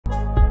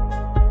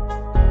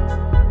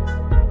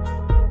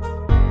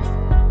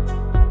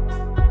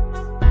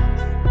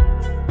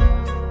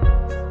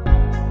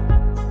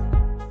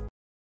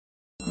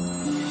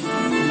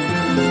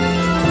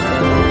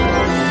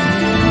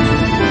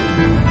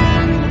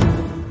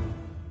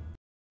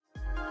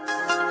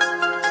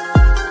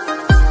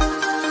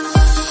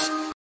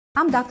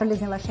I'm Dr.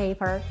 Ludmila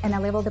Schaefer, and I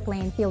level the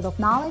playing field of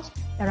knowledge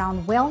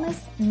around wellness,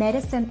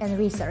 medicine, and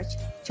research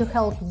to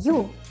help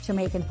you to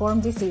make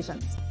informed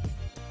decisions.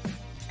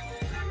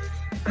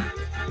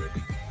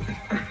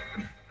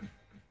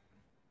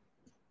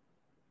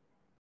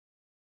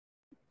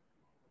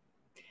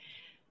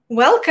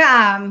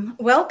 Welcome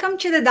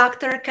to the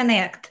Doctor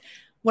Connect,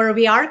 where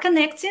we are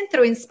connecting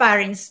through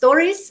inspiring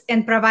stories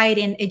and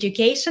providing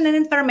education and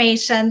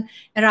information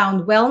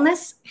around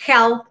wellness,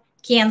 health,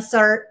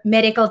 cancer,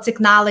 medical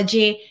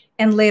technology,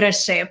 and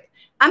leadership.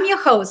 I'm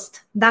your host,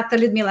 Dr.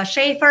 Ludmila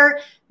Schaefer,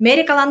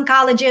 medical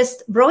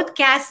oncologist,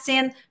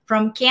 broadcasting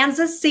from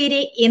Kansas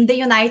City in the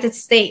United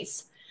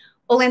States.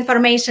 All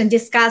information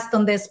discussed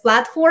on this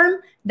platform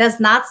does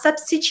not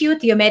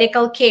substitute your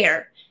medical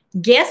care.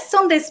 Guests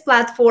on this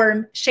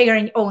platform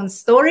sharing own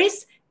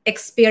stories,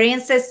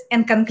 experiences,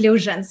 and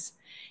conclusions.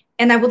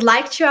 And I would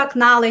like to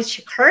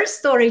acknowledge Her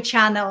Story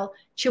channel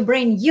to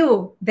bring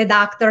you the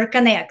Doctor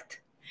Connect.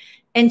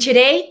 And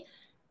today,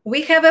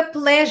 we have a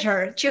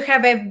pleasure to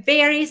have a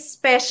very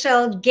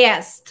special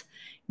guest,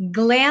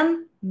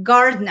 Glenn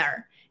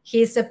Gardner.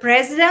 He is the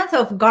president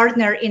of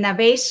Gardner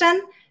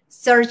Innovation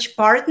Search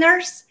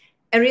Partners,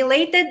 a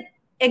related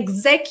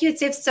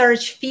executive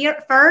search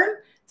firm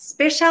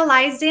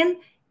specializing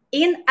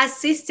in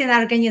assisting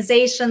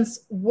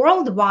organizations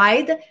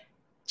worldwide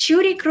to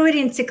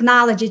recruiting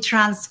technology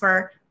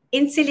transfer,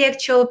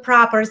 intellectual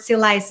property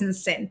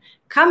licensing,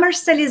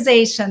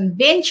 commercialization,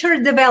 venture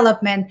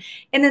development,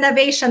 and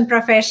innovation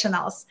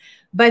professionals.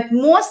 But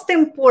most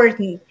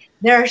important,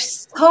 there are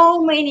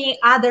so many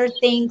other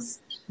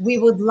things we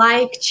would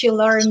like to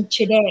learn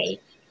today,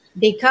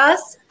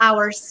 because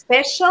our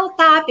special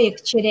topic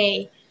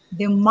today,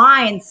 the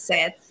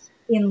mindset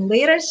in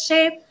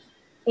leadership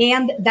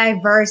and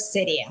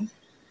diversity.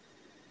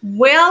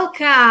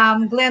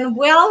 Welcome, Glenn,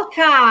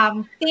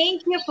 welcome.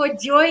 Thank you for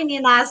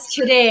joining us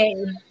today.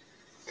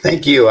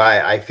 Thank you.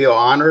 I feel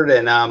honored,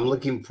 and I'm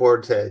looking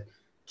forward to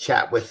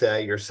chat with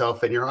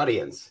yourself and your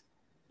audience.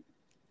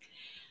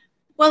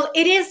 Well,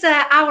 it is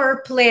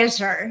our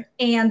pleasure,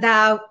 and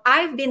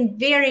I've been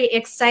very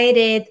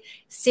excited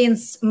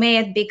since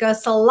May,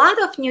 because a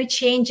lot of new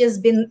changes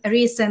been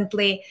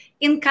recently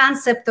in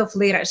concept of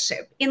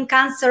leadership, in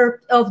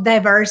concept of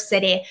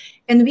diversity,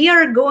 and we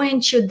are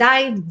going to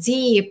dive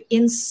deep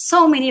in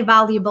so many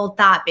valuable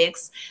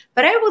topics.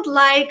 But I would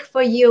like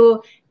for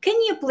you, can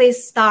you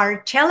please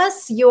start? Tell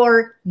us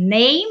your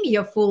name,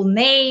 your full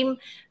name,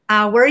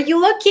 where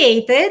you're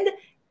located,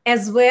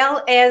 as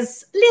well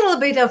as a little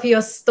bit of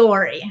your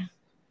story.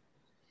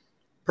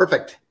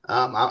 Perfect.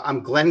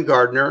 I'm Glenn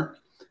Gardner.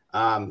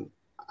 I'm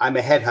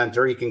a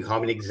headhunter. You can call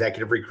me an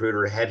executive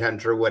recruiter,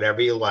 headhunter, whatever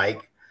you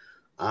like.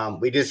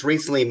 We just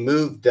recently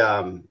moved.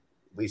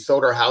 We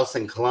sold our house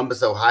in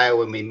Columbus,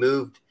 Ohio, and we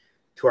moved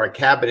to our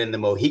cabin in the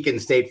Mohican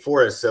State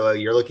Forest. So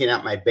you're looking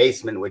at my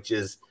basement, which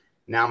is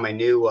now my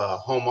new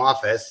home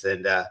office,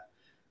 and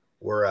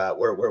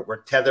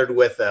we're tethered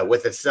with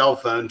a cell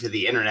phone to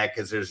the internet,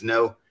 because there's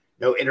no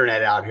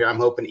internet out here. I'm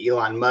hoping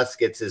Elon Musk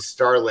gets his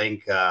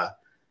Starlink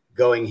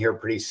going here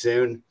pretty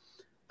soon.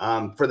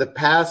 For the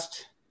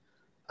past,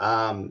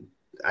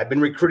 I've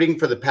been recruiting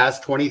for the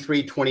past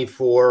 23,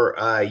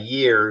 24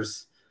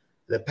 years.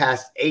 The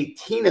past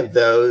 18 of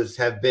those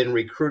have been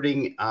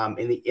recruiting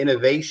in the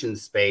innovation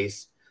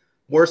space,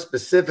 more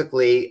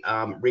specifically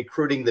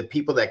recruiting the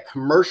people that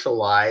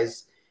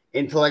commercialize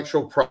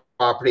intellectual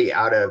property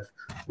out of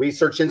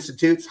research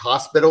institutes,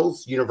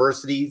 hospitals,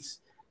 universities,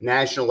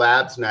 national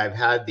labs. And I've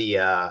had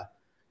the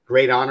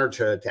great honor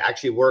to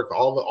actually work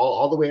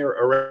all the way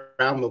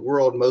around the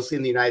world, mostly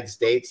in the United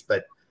States,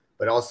 but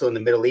also in the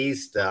Middle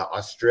East,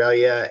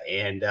 Australia,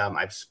 and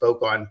I've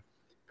spoke on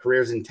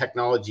careers in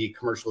technology,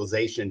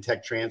 commercialization,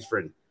 tech transfer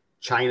in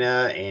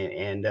China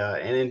and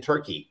in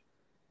Turkey.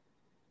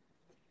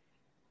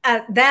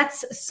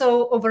 That's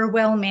so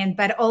overwhelming,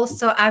 but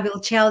also I will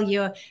tell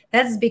you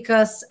that's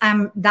because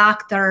I'm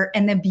doctor,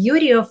 and the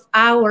beauty of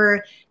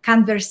our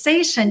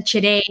conversation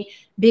today,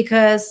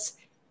 because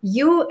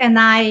you and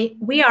I,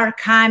 we are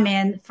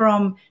coming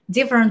from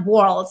different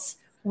worlds.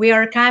 We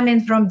are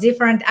coming from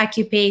different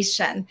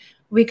occupation.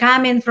 We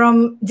coming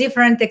from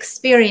different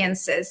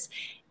experiences,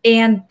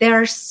 and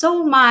there's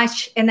so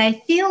much. And I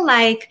feel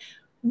like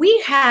we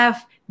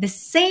have the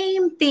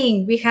same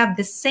thing. We have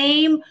the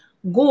same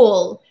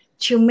goal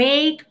to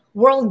make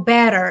world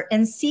better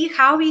and see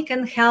how we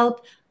can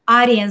help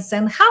audience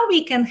and how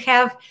we can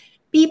have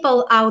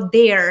people out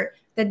there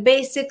that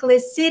basically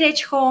sit at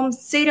home,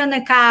 sit on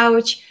a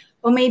couch,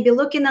 or maybe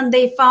looking on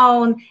their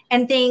phone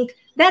and think,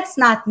 that's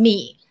not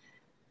me.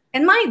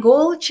 And my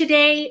goal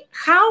today,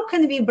 how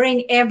can we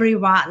bring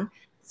everyone?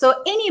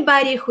 So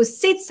anybody who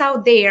sits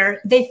out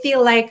there, they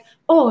feel like,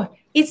 oh,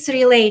 it's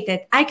related.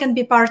 I can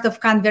be part of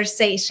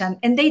conversation,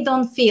 and they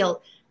don't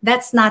feel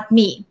that's not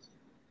me.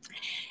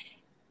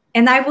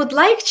 And I would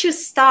like to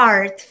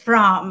start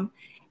from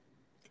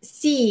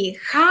see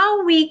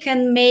how we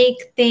can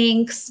make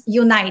things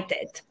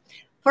united.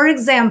 For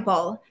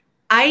example,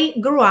 I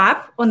grew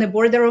up on the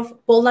border of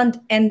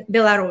Poland and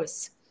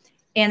Belarus.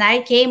 and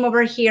I came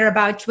over here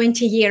about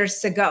 20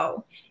 years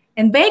ago.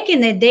 And back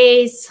in the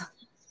days,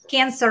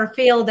 cancer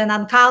field and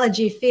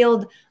oncology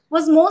field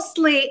was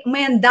mostly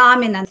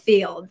man-dominant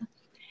field.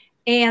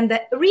 And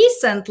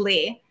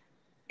recently,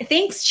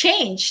 things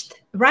changed.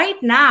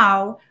 Right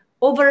now,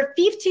 over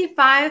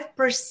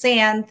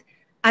 55%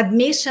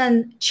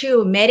 admission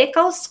to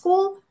medical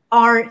school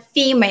are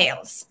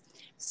females.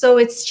 So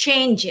it's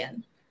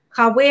changing.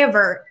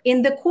 However,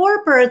 in the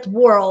corporate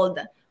world,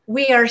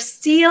 we are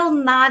still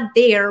not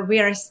there. We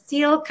are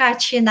still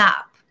catching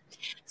up.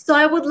 So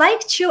I would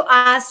like to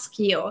ask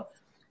you,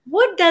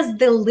 what does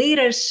the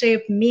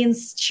leadership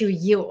means to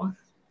you?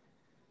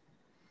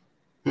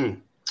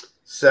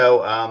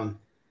 So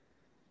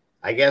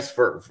I guess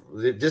for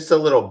just a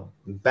little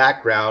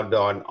background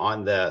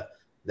on the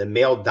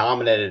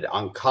male-dominated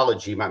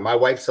oncology, my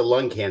wife's a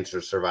lung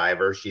cancer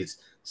survivor. She's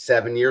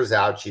 7 years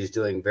out. She's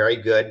doing very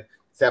good,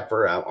 except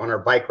for on her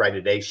bike ride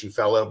today, she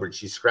fell over and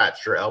she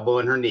scratched her elbow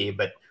and her knee,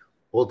 but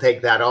we'll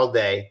take that all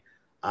day.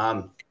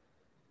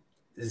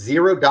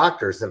 0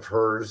 doctors of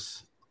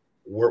hers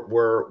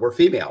were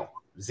female,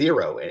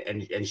 0.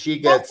 And she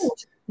gets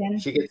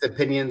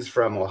opinions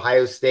from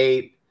Ohio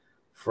State,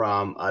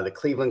 from the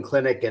Cleveland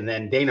Clinic, and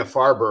then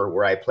Dana-Farber,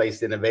 where I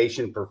placed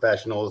innovation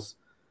professionals.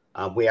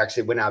 We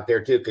actually went out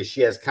there too, because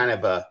she has kind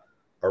of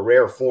a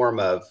rare form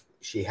of,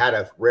 she had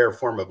a rare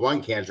form of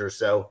lung cancer.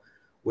 So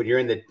when you're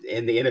in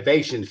the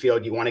innovation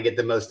field, you want to get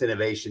the most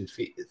innovation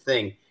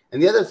thing.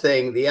 And the other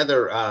thing, the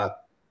other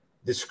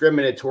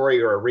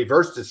discriminatory or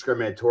reverse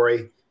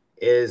discriminatory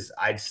is,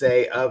 I'd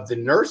say, of the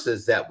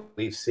nurses that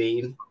we've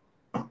seen,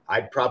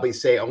 I'd probably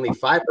say only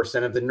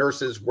 5% of the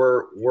nurses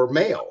were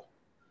male.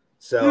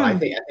 So I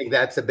think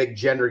that's a big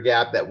gender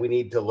gap that we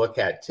need to look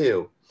at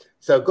too.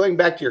 So going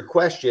back to your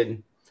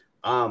question,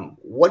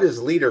 what is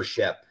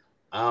leadership?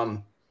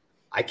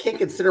 I can't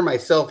consider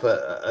myself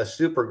a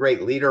super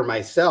great leader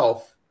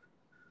myself,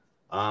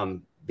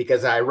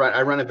 because I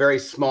run a very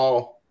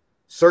small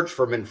search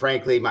firm, and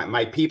frankly,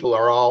 my people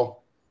are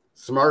all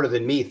smarter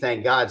than me,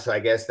 thank God. So I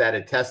guess that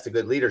attests to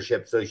good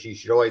leadership. So you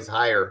should always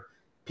hire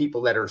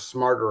people that are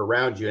smarter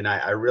around you, and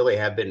I really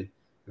have been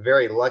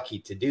very lucky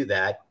to do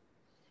that.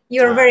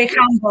 You're very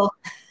humble.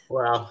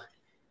 Well,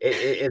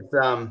 it's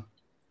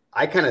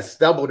I kind of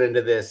stumbled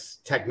into this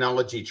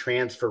technology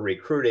transfer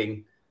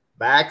recruiting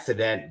by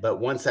accident,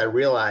 but once I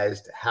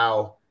realized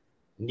how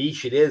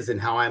niche it is and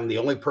how I'm the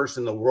only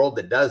person in the world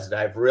that does it,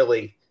 I've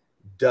really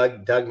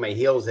dug my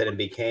heels in and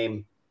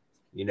became,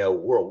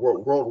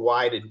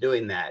 worldwide in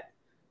doing that.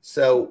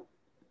 So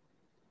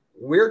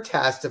we're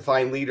tasked to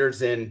find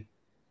leaders in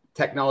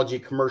technology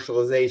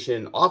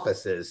commercialization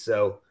offices.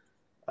 So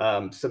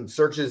some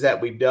searches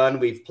that we've done,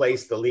 we've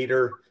placed the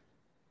leader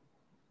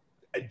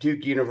at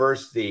Duke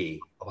University,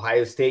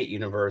 Ohio State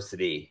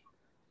University,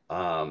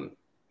 Augusta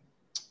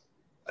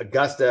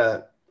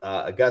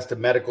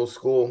Medical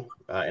School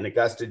in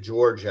Augusta,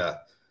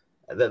 Georgia.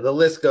 The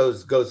list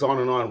goes on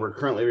and on. We're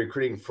currently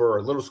recruiting for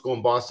a little school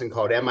in Boston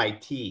called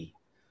MIT.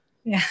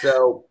 Yeah.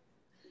 So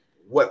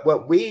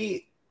what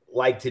we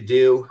like to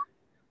do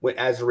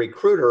as a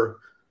recruiter,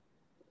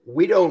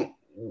 we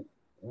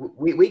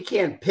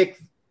can't pick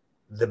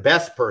the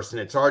best person.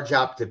 It's our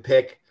job to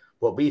pick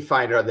what we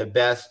find are the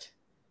best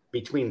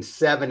between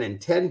 7 and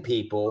 10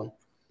 people.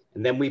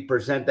 And then we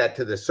present that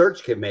to the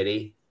search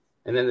committee.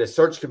 And then the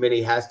search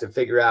committee has to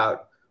figure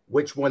out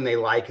which one they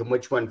like and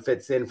which one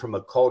fits in from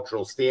a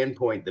cultural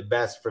standpoint, the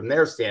best from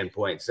their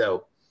standpoint.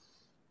 So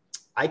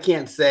I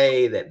can't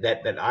say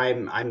that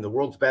I'm the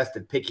world's best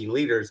at picking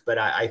leaders, but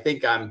I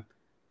think I'm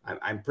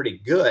pretty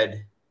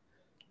good.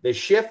 The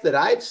shift that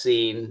I've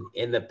seen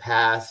in the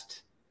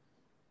past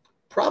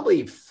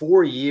probably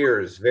 4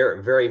 years,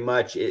 very, very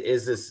much,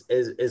 is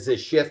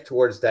this shift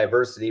towards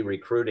diversity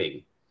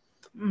recruiting.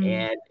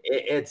 And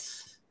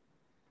it's,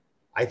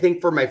 I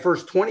think for my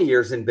first 20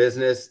 years in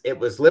business, it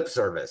was lip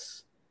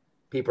service.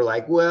 People are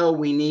like, well,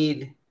 we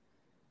need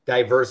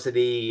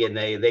diversity, and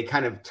they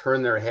kind of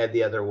turn their head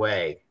the other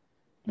way,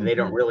 and they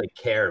don't really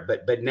care.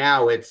 But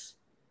now it's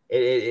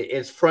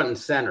front and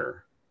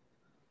center.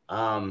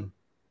 And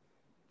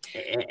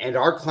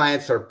our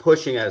clients are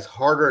pushing us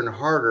harder and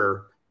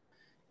harder.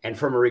 And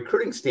from a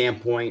recruiting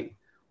standpoint,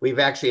 we've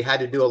actually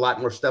had to do a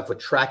lot more stuff with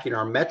tracking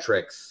our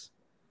metrics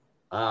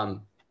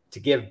to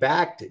give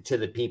back to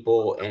the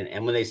people.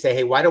 And when they say,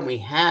 hey, why don't we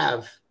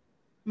have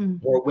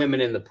more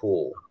women in the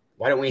pool?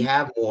 Why don't we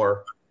have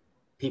more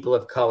people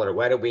of color?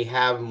 Why don't we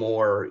have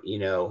more,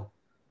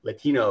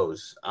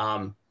 Latinos?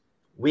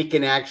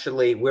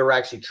 We're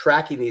actually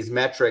tracking these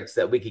metrics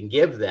that we can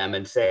give them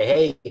and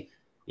say, hey,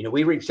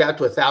 we reached out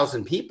to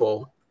 1,000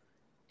 people,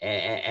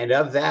 and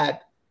of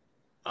that,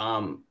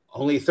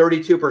 only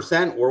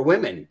 32% were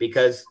women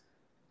because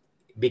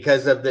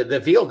of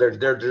the field.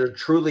 There are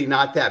truly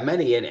not that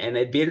many. And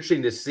it'd be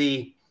interesting to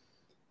see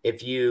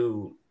if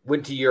you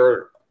went to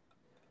your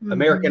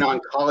American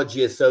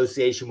Oncology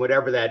Association,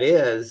 whatever that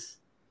is,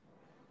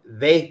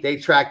 they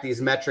track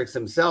these metrics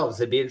themselves.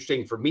 It'd be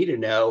interesting for me to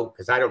know,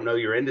 because I don't know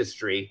your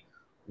industry,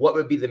 what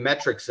would be the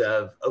metrics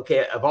of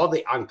all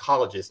the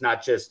oncologists,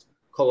 not just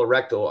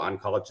colorectal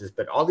oncologists,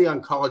 but all the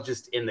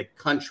oncologists in the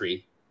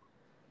country,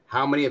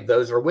 how many of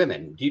those are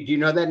women? Do you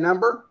know that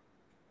number?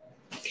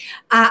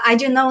 I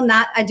do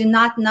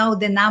not know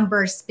the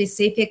number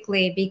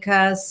specifically,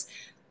 because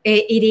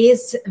it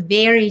is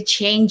very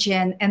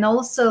changing, and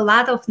also a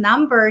lot of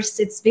numbers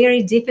it's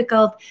very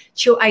difficult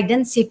to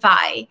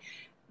identify,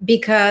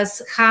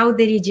 because how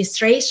the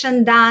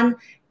registration done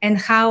and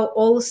how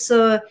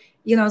also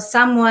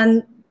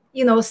someone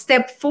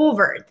step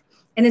forward,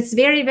 and it's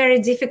very, very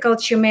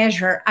difficult to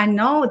measure. I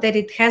know that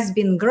it has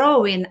been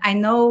growing. I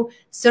know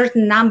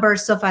certain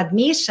numbers of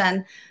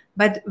admission,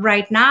 but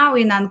right now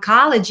in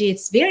oncology,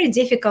 it's very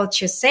difficult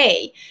to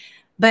say.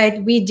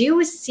 But we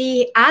do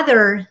see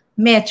other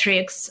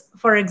metrics,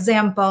 for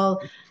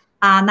example,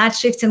 not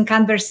shifting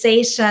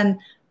conversation,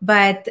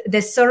 but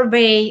the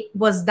survey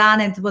was done,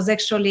 it was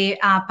actually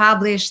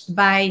published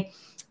by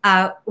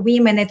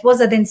women. It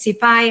was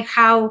identify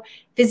how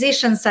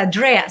physicians are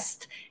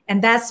dressed.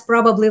 And that's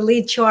probably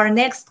lead to our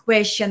next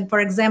question. For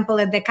example,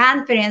 at the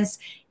conference,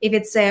 if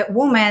it's a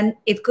woman,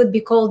 it could be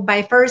called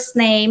by first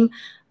name.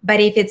 But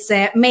if it's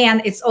a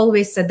man, it's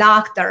always a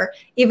doctor.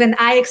 Even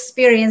I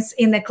experience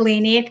in the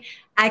clinic,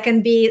 I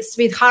can be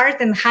sweetheart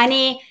and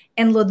honey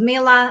and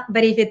Ludmila,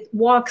 but if it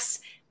walks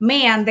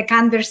man, the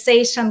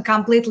conversation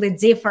completely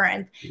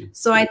different.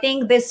 So I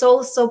think this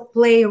also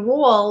play a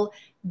role,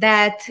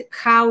 that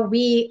how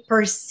we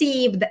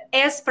perceived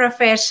as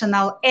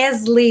professional,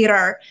 as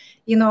leader.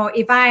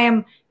 If I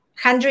am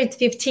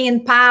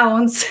 115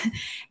 pounds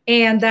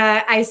and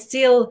I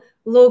still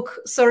look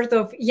sort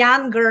of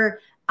younger,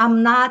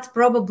 I'm not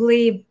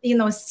probably,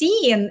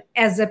 seen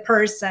as a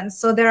person.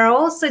 So there are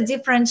also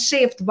different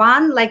shifts.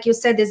 One, like you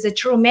said, is the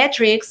true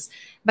metrics,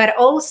 but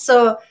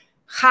also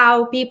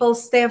how people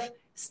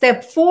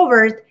step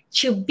forward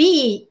to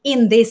be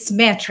in these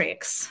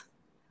metrics.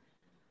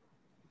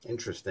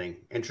 Interesting.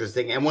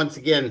 And once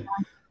again,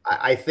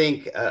 I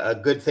think a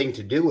good thing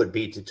to do would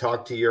be to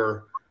talk to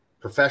your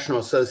professional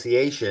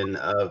association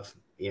of,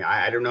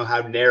 I don't know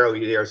how narrow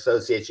your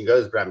association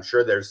goes, but I'm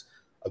sure there's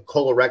a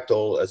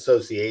colorectal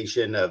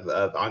association of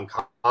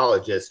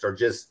oncologists, or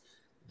just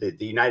the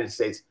United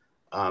States.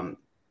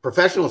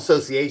 Professional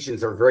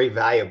associations are very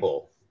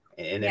valuable.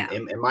 And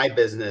in my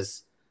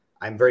business,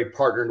 I'm very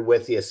partnered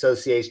with the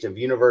Association of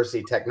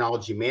University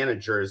Technology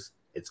Managers.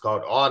 It's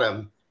called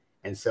AUTM.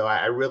 And so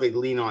I really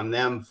lean on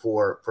them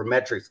for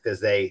metrics,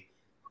 because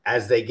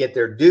as they get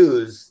their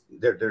dues,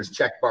 there's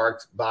check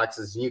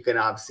boxes, and you can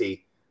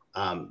obviously,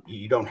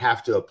 you don't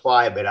have to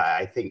apply, but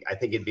I think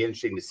it'd be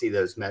interesting to see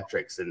those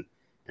metrics, and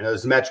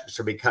those metrics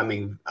are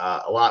becoming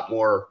a lot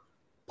more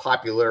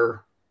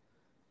popular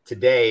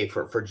today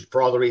for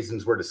all the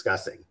reasons we're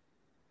discussing.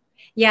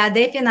 Yeah,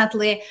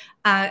 definitely.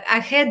 I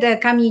had a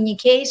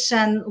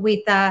communication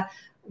with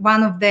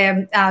one of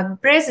the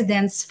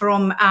presidents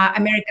from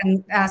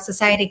American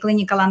Society of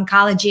Clinical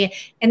Oncology,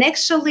 and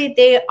actually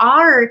they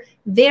are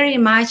very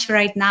much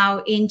right now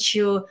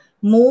into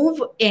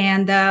move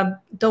and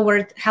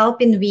toward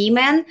helping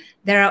women.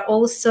 There are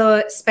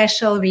also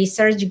special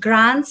research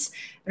grants.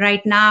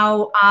 Right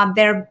now,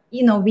 there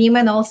are,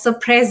 women also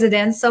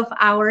presidents of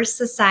our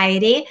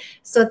society.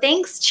 So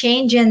things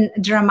changing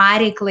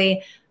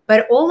dramatically.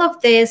 But all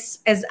of this,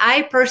 as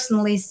I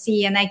personally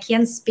see, and I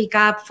can't speak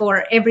up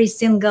for every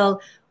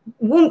single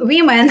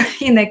woman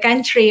in the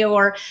country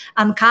or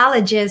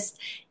oncologist,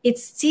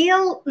 it's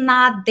still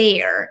not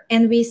there.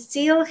 And we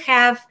still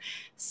have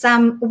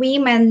some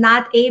women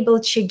not able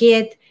to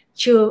get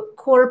to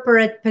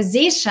corporate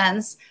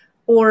positions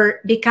or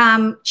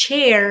become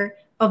chair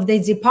of the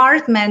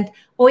department,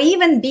 or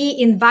even be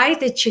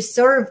invited to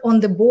serve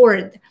on the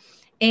board.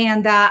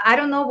 And I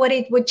don't know what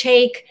it would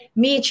take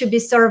me to be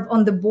served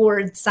on the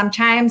board.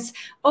 Sometimes,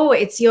 oh,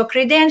 it's your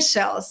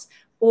credentials,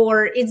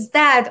 or it's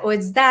that, or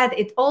it's that.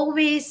 It's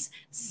always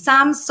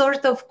some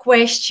sort of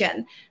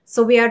question.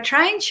 So we are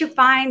trying to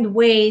find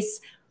ways,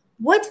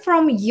 what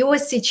from your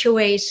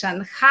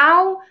situation,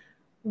 how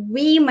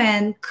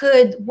women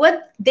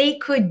what they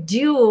could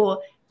do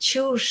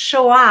to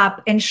show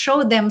up and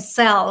show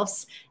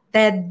themselves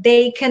that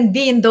they can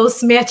be in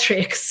those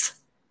metrics.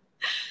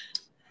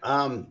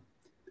 My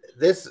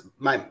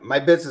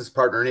business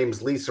partner, her name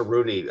is Lisa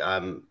Rooney.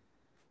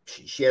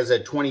 She has a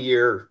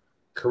 20-year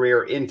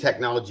career in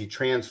technology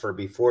transfer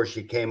before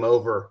she came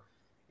over.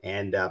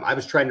 And I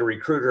was trying to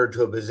recruit her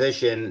to a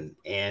position.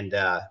 And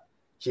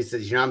she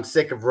says, I'm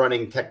sick of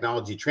running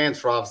technology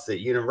transfer offices at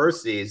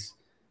universities.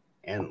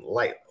 And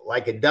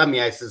like a dummy,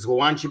 I says, well,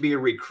 why don't you be a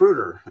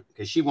recruiter?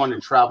 Because she wanted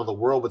to travel the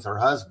world with her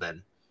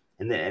husband.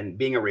 And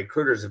being a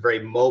recruiter is a very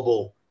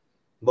mobile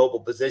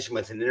position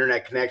with an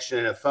internet connection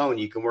and a phone.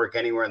 You can work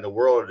anywhere in the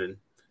world. And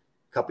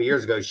a couple of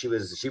years ago, she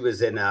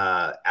was in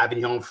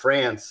Avignon,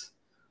 France,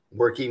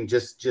 working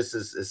just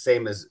as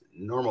same as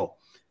normal.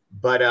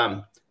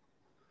 But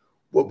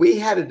what we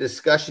had a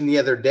discussion the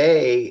other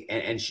day,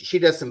 and she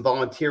does some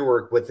volunteer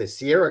work with the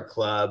Sierra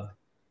Club,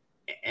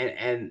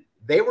 and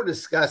they were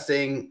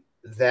discussing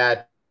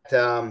that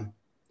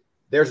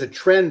there's a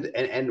trend,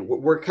 and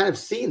we're kind of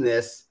seeing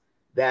this,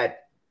 that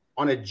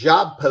on a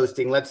job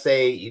posting, let's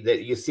say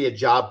that you see a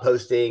job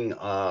posting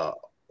from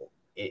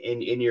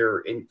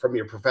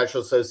your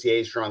professional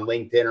association or on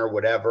LinkedIn or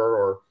whatever,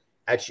 or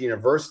at your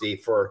university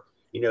for,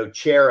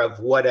 chair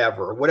of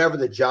whatever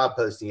the job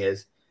posting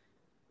is.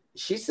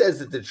 She says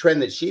that the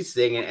trend that she's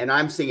seeing, and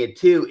I'm seeing it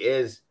too,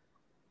 is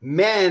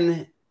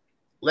men.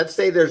 Let's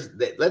say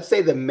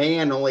the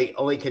man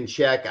only can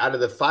check out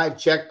of the 5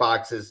 check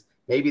boxes.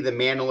 Maybe the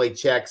man only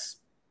checks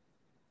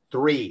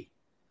 3.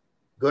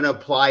 Going to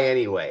apply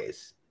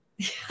anyways.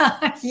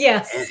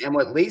 Yes. And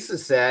what Lisa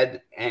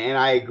said, and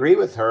I agree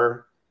with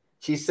her,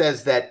 she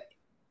says that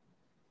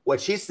what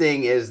she's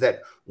seeing is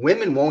that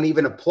women won't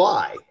even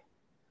apply.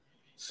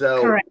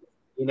 So, correct.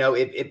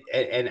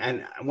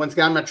 And once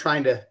again, I'm not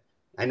trying to,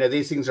 I know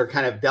these things are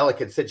kind of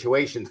delicate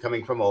situations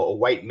coming from a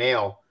white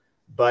male,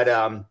 but,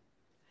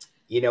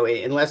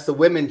 unless the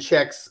women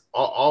checks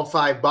all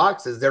 5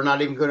 boxes, they're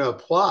not even going to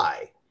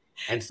apply.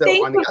 And so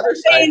on the other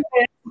side,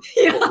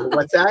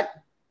 what's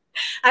that?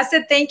 I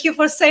said, thank you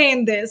for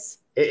saying this.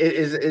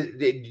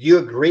 Do you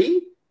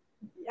agree?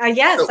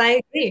 Yes,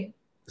 I agree.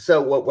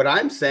 So what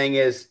I'm saying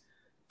is,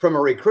 from a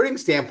recruiting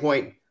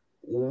standpoint,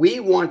 we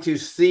want to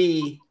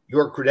see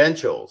your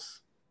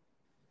credentials.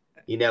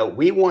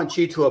 We want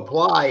you to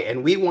apply,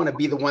 and we want to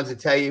be the ones to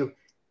tell you,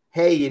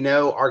 hey,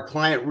 our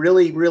client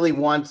really, really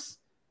wants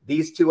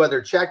these 2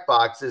 other check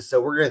boxes. So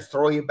we're going to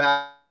throw you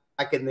back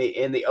in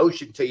the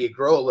ocean till you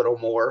grow a little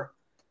more,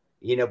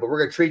 but we're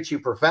going to treat you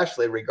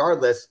professionally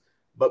regardless.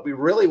 But we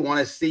really want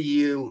to see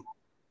you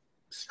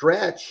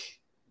stretch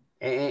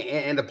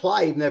and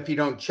apply, even if you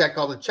don't check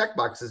all the check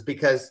boxes,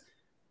 because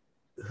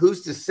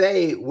who's to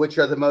say which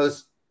are the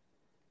most,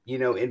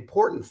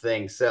 important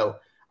things. So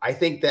I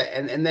think that,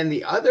 and then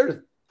the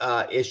other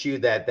issue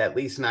that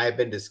Lisa and I have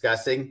been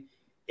discussing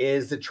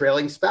is the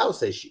trailing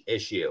spouse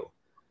issue.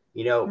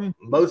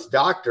 Most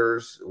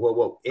doctors,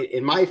 well,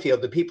 in my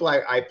field, the people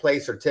I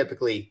place are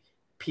typically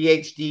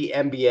PhD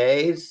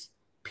MBAs,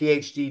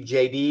 PhD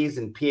JDs,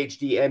 and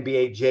PhD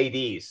MBA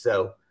JDs.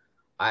 So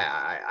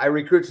I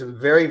recruit some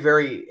very,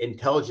 very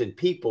intelligent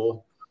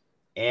people,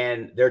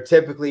 and they're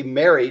typically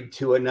married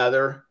to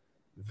another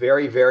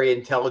very, very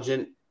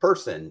intelligent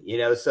person.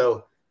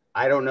 So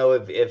I don't know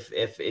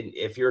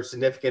if your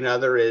significant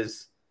other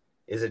is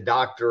a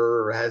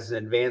doctor or has an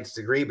advanced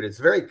degree, but it's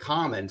very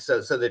common. So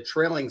the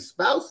trailing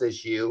spouse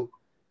issue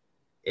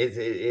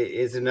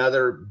is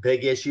another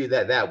big issue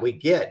that we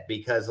get,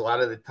 because a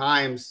lot of the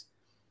times,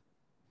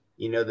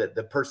 that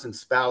the person's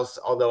spouse,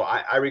 although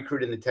I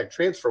recruit in the tech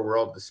transfer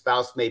world, the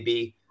spouse may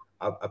be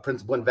a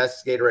principal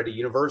investigator at a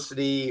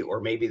university,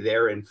 or maybe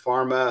they're in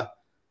pharma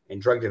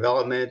and drug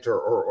development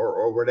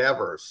or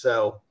whatever.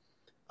 So,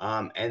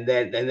 and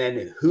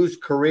then whose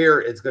career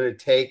is going to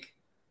take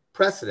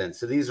precedence.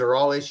 So these are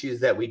all issues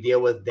that we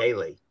deal with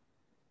daily.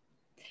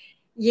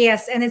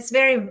 Yes, and it's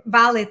very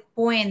valid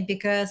point,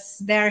 because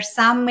there are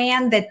some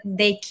men that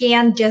they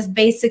can't just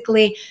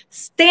basically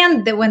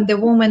stand when the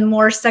woman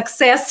more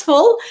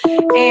successful,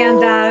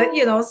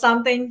 and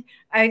something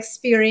I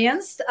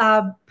experienced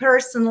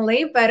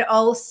personally, but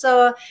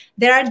also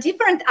there are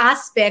different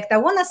aspects. I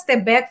want to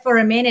step back for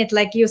a minute,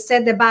 like you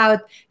said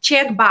about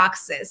check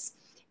boxes,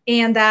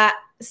 and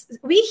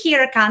we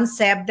hear a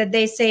concept that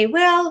they say,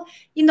 well,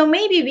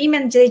 maybe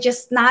women, they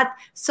just not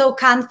so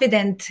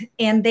confident,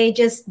 and they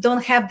just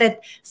don't have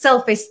that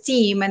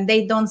self-esteem, and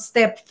they don't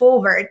step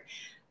forward.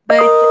 But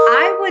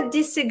I would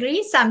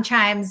disagree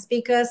sometimes,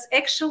 because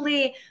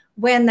actually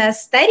when a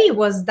study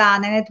was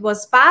done and it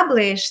was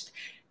published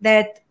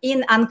that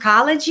in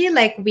oncology,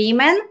 like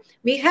women,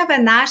 we have a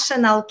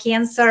national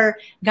cancer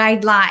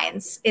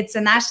guidelines. It's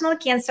a national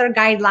cancer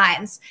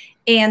guidelines.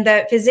 And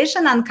the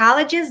physician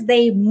oncologists,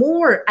 they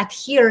more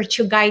adhere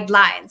to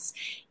guidelines,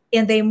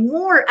 and they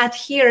more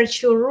adhere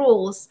to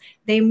rules.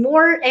 They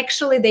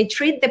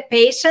treat the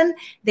patient,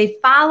 they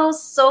follow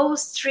so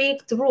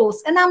strict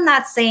rules. And I'm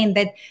not saying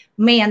that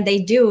men, they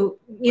do,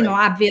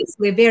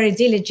 obviously very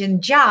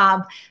diligent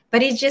job,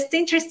 but it's just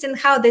interesting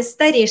how the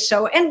studies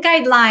show. And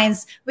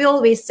guidelines, we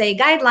always say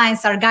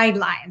guidelines are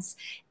guidelines.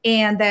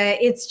 And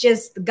it's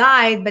just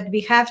guide, but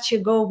we have to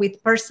go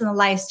with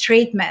personalized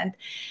treatment.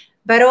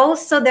 But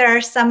also there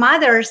are some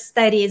other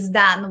studies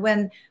done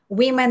when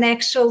women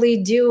actually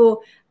do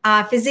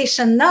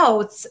physician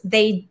notes.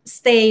 They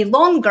stay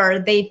longer,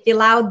 they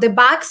fill out the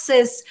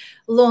boxes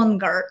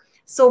longer.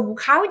 So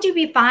how do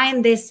we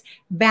find this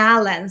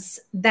balance,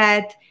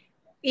 that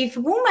if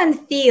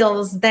woman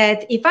feels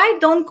that if I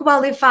don't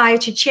qualify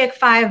to check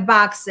 5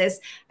 boxes,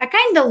 I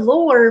kind of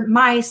lower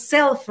my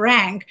self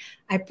rank.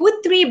 I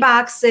put 3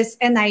 boxes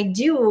and I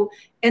do.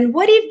 And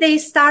what if they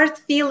start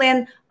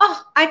feeling,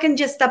 oh, I can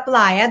just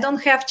apply, I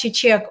don't have to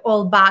check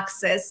all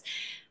boxes?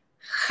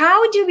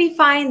 How do we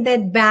find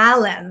that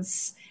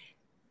balance?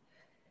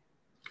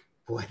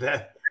 Boy,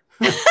 that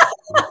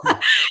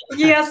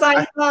yes,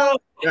 I know.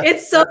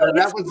 It's so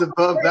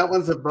that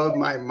one's above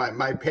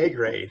my pay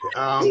grade.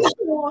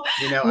 No.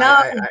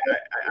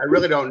 I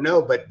really don't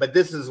know, but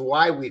this is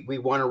why we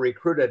want to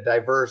recruit a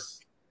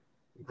diverse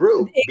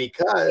group,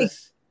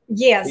 because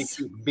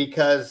yes,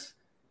 because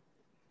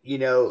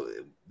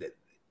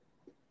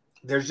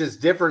there's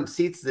just different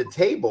seats at the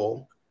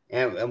table.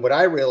 And what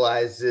I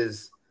realized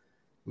is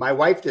my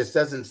wife just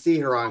doesn't see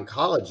her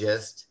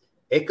oncologist.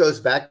 It goes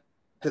back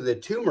to the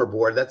tumor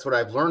board. That's what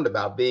I've learned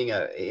about being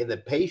in the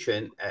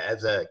patient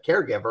as a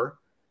caregiver.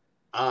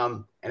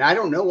 And I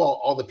don't know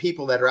all the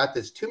people that are at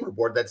this tumor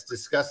board that's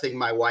discussing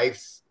my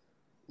wife's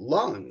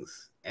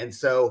lungs. And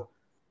so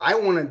I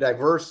want a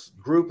diverse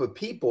group of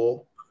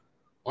people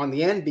on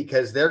the end,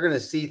 because they're going to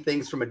see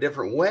things from a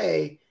different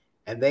way.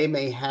 And they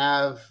may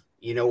have,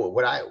 you know,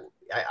 what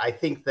I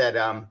think that,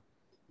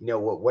 you know,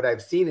 what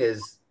I've seen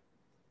is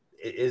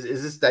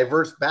this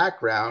diverse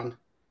background.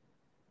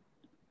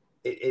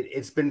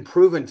 It's been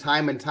proven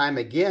time and time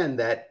again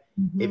that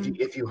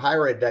if you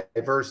hire a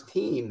diverse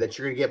team, that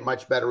you're going to get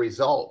much better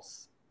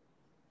results.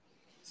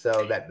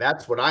 So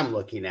that's what I'm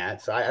looking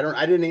at. So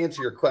I didn't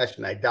answer your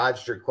question. I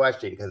dodged your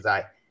question because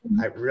I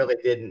really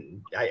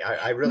didn't.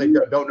 I really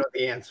don't know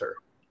the answer.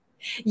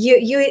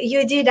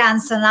 You did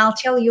answer, and I'll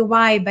tell you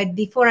why. But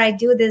before I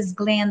do this,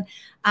 Glenn,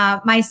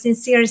 my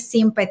sincere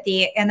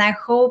sympathy, and I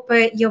hope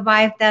your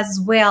wife does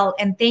well.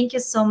 And thank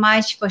you so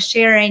much for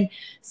sharing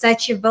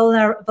such a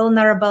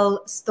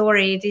vulnerable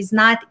story. It is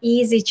not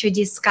easy to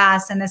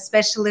discuss, and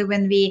especially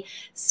when we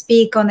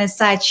speak on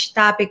such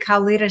topic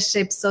how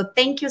leadership. So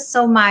thank you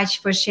so much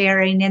for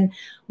sharing. And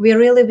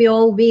we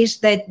all wish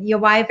that your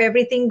wife,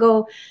 everything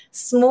go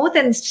smooth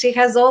and she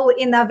has all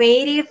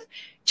innovative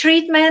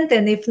treatment,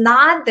 and if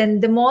not, then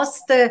the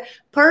most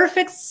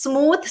perfect,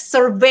 smooth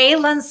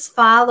surveillance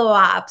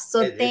follow-up.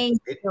 So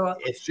thank you.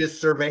 It's just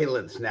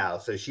surveillance now.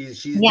 So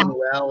she's doing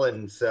well,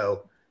 and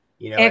so,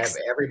 you know,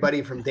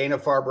 everybody from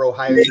Dana-Farber,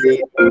 Ohio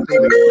State,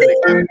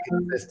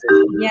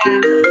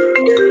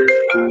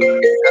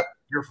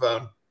 your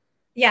phone.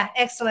 Yeah,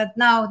 excellent.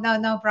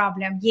 No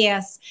problem.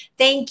 Yes.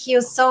 Thank you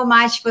so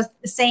much for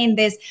saying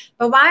this.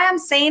 But why I'm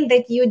saying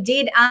that you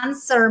did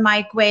answer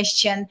my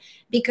question,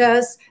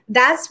 because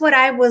that's what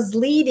I was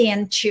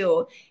leading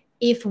to.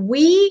 If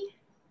we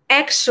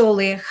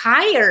actually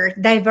hire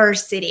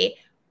diversity,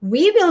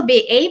 we will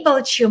be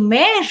able to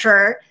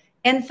measure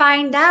and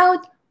find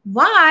out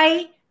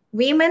why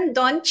women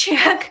don't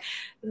check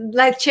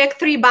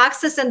 3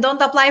 boxes and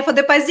don't apply for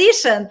the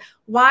position.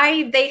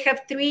 Why they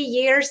have 3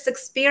 years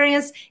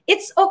experience.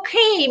 It's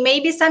okay.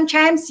 Maybe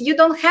sometimes you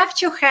don't have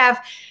to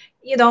have,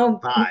 you know,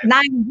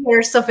 9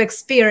 years of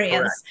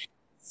experience. Correct.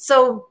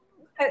 So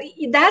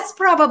that's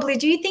probably,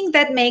 do you think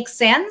that makes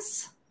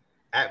sense?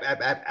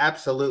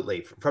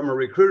 Absolutely. From a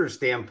recruiter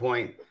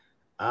standpoint,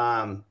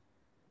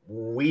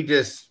 we're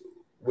just,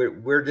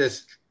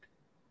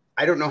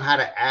 I don't know how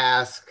to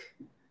ask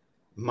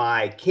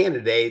my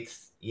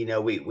candidates. You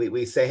know,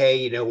 we say, hey,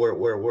 you know,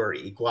 we're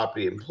equal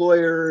opportunity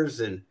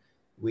employers, and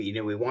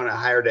we want to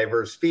hire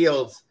diverse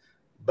fields,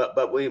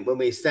 but when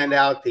we send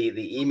out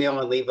the email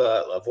and leave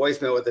a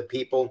voicemail with the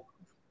people,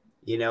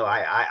 you know,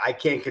 I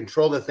can't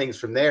control the things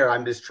from there.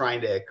 I'm just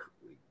trying to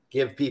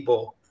give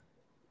people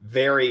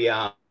very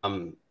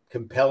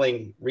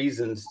compelling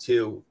reasons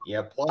to, you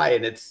know, apply.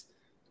 And it's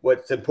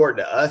what's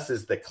important to us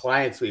is the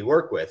clients we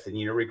work with, and,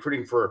 you know,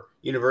 recruiting for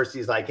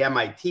universities like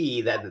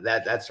MIT,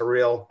 that's a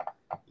real,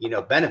 you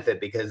know, benefit,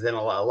 because then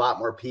a lot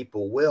more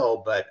people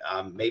will, but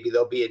maybe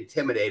they'll be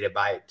intimidated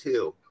by it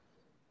too.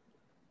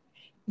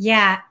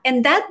 Yeah,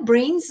 and that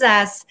brings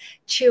us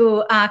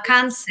to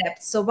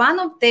concepts. So one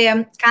of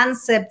the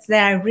concepts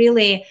that I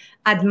really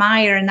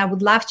admire, and I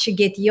would love to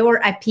get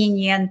your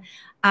opinion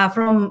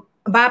from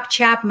Bob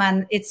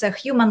Chapman, it's a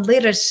human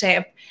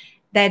leadership,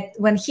 that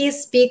when he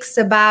speaks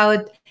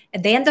about,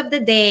 at the end of the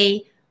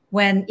day,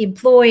 when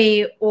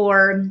employee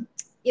or,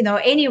 you know,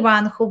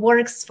 anyone who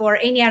works for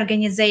any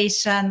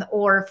organization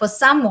or for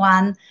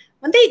someone,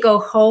 when they go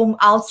home,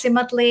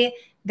 ultimately,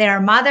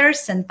 they're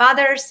mothers and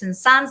fathers and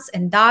sons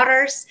and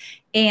daughters.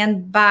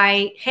 And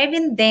by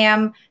having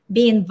them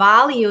being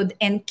valued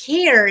and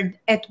cared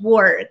at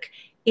work,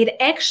 it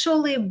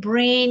actually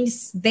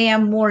brings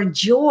them more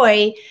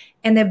joy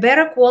and a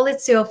better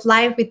quality of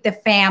life with the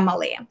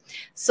family.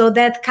 So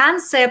that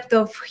concept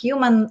of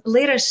human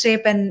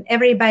leadership and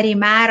everybody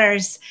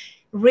matters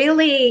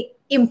really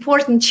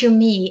important to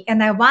me.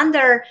 And I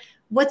wonder,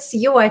 what's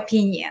your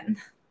opinion?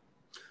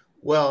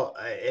 Well,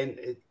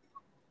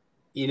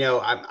 you know,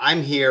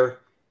 I'm here.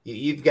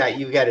 You've got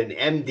an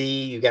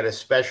MD. You've got to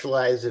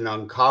specialize in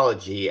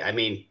oncology. I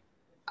mean,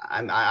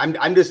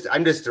 I'm just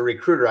a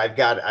recruiter.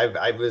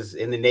 I was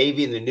in the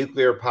Navy in the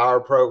nuclear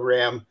power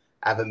program.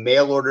 I have a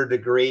mail order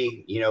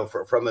degree, you know,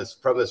 from a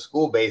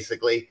school,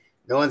 basically.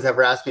 No one's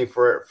ever asked me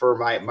for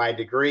my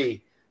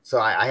degree. So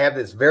I have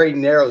this very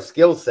narrow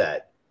skill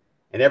set,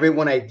 and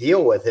everyone I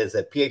deal with is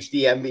a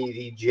PhD,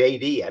 MD,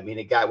 JD. I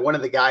mean, one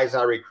of the guys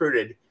I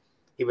recruited,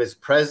 he was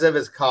president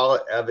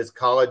of his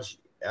college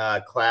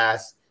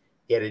class.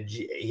 He had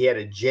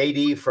a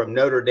JD from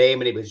Notre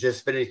Dame, and he was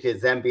just finishing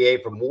his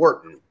MBA from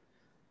Wharton.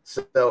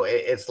 So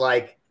it's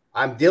like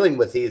I'm dealing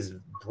with these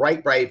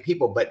bright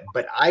people, but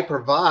I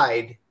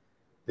provide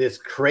this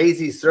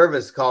crazy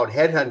service called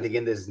headhunting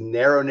in this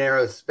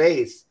narrow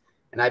space,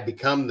 and I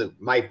become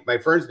my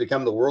firm's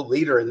become the world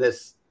leader in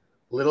this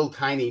little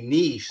tiny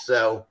niche.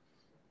 So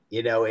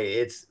You know,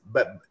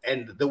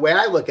 and the way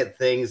I look at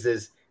things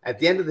is at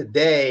the end of the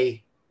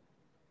day,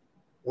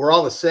 we're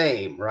all the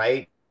same,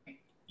 right?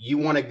 You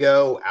want to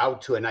go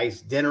out to a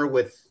nice dinner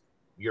with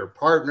your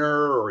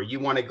partner, or you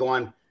want to go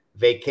on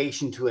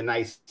vacation to a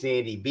nice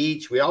sandy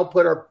beach. We all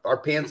put our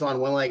pants on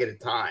one leg at a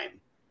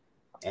time.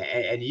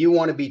 And you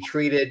want to be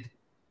treated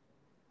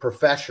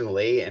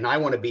professionally, and I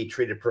want to be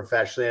treated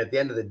professionally. At the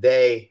end of the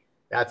day,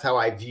 that's how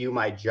I view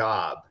my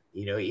job.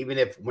 You know, even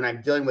if when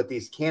I'm dealing with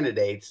these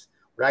candidates,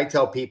 what I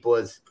tell people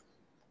is,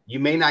 you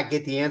may not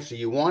get the answer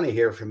you want to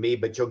hear from me,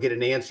 but you'll get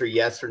an answer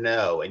yes or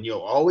no, and you'll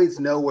always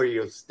know where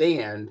you'll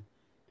stand.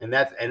 And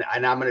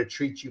I'm going to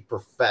treat you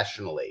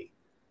professionally.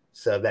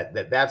 So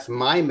that's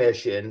my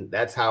mission.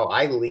 That's how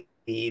I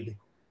lead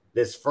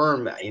this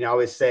firm. You know, I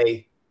always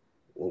say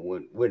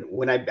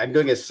when I'm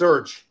doing a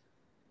search,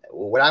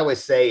 what I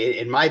always say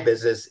in my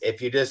business,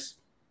 if you just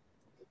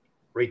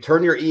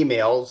return your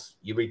emails,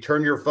 you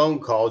return your phone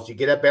calls, you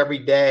get up every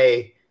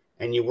day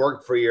and you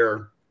work for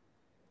your,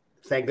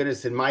 thank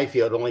goodness in my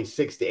field, only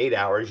 6 to 8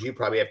 hours. You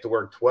probably have to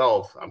work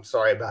 12. I'm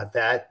sorry about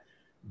that.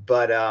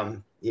 But,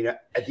 you know,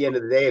 at the end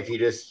of the day, if you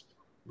just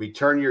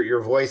return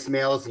your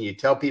voicemails and you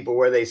tell people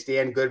where they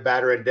stand, good,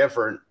 bad, or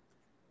indifferent,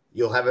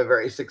 you'll have a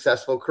very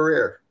successful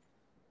career.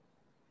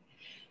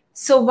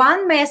 So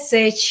one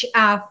message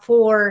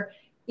for,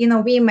 you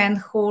know, women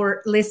who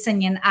are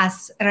listening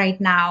us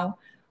right now,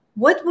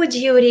 what would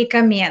you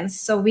recommend?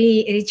 So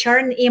we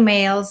return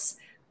emails,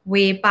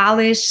 we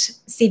polish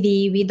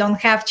CV, we don't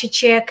have to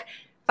check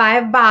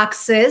 5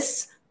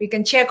 boxes. We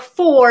can check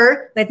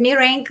 4. Let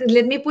me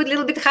put a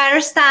little bit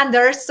higher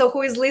standards. So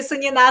who is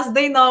listening us,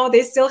 they know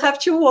they still have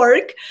to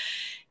work.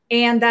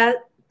 And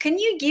can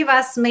you give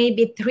us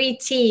maybe 3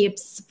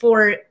 tips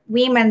for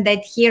women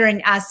that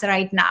hearing us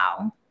right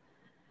now?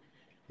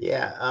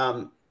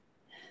 Yeah.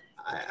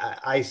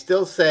 I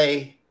still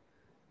say,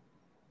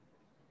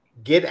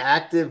 get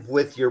active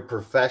with your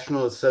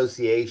professional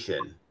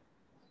association.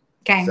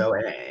 Okay. So,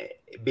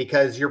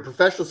 because your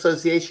professional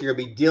association, you're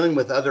going to be dealing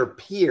with other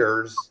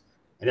peers,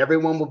 and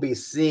everyone will be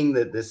seeing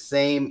the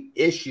same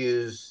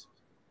issues,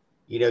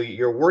 you know,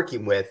 you're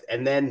working with.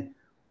 And then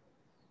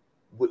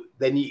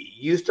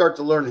you start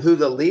to learn who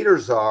the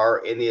leaders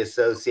are in the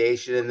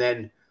association, and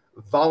then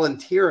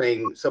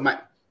volunteering. So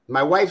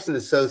my wife's an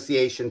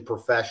association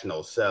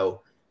professional.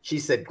 So she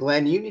said,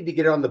 Glenn, you need to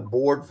get on the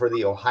board for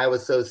the Ohio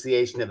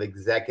Association of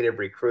Executive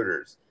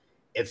Recruiters.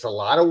 It's a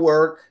lot of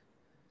work.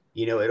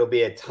 You know, it'll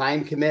be a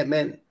time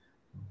commitment,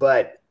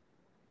 but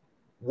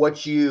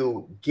what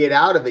you get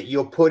out of it,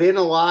 you'll put in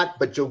a lot,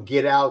 but you'll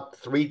get out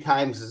 3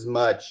 times as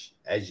much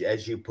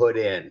as you put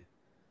in.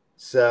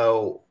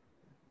 So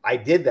I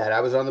did that.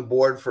 I was on the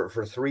board for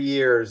 3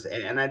 years,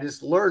 and I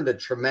just learned a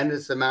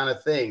tremendous amount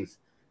of things.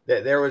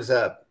 That there was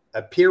a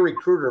peer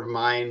recruiter of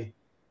mine,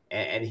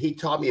 and he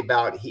taught me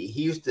about, he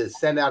used to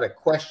send out a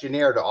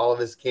questionnaire to all of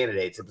his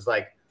candidates. It was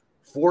like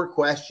 4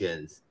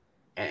 questions.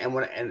 And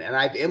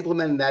I've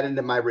implemented that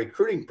into my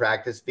recruiting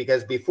practice,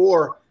 because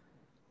before,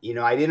 you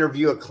know, I'd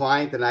interview a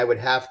client and I would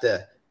have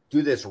to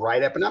do this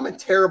write-up, and I'm a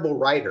terrible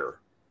writer.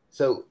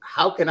 So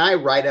how can I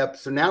write up?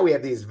 So now we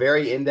have these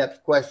very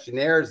in-depth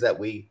questionnaires that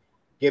we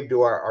give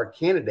to our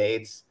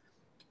candidates,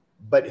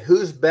 but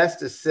who's best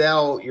to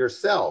sell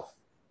yourself?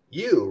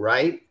 You,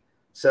 right?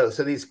 So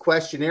these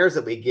questionnaires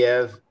that we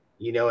give,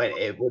 you know,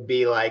 it would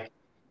be like,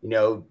 you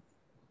know,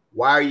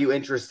 why are you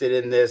interested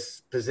in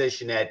this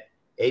position at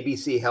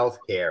ABC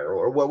Healthcare,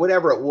 or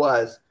whatever it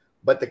was?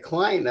 But the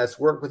client and us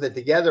work with it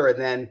together.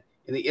 And then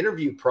in the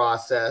interview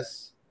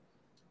process,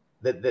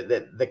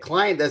 the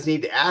client doesn't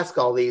need to ask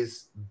all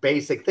these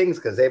basic things,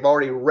 because they've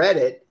already read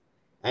it,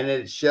 and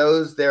it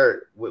shows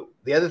the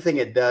other thing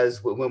it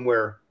does when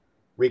we're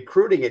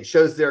recruiting, it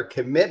shows their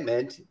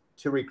commitment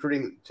to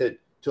recruiting,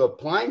 to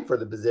applying for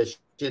the position.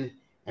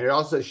 And it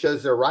also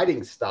shows their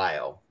writing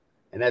style.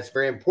 And that's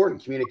very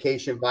important.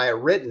 Communication via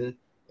written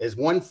is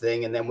one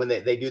thing. And then when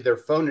they do their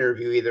phone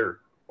interview,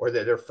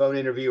 their phone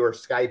interview or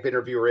Skype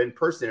interview or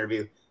in-person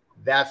interview,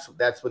 that's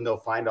when they'll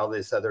find all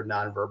this other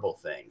nonverbal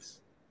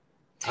things.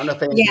 I don't know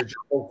if I answered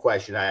your whole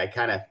question. I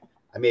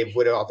may have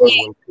put it off on a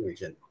little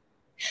tangent.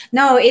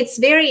 No, it's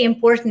very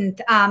important.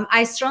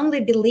 I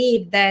strongly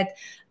believe that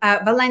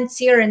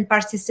volunteer and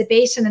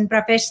participation in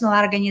professional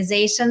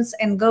organizations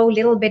and go a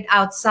little bit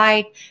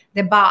outside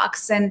the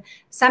box. And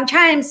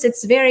sometimes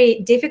it's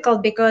very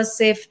difficult, because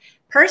if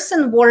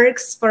person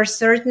works for a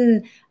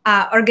certain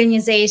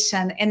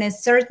organization in a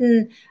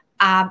certain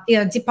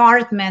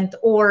department,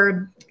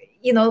 or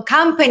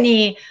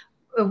company,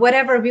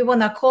 whatever we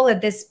want to call it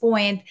at this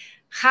point,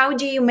 how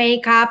do you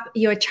make up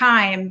your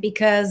time?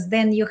 Because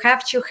then you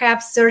have to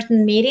have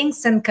certain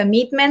meetings and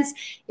commitments,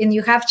 and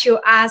you have to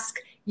ask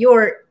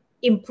your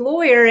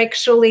employer,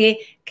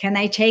 actually, can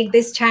I take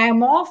this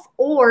time off?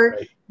 Or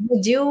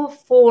you do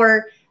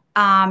for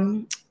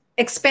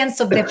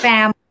expense of the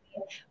family,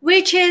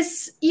 which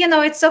is,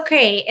 it's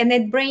okay. And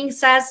it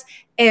brings us,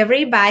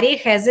 everybody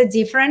has a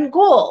different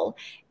goal,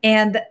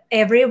 and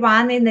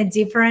everyone in a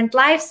different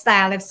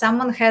lifestyle. If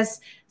someone has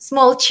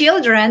small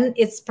children,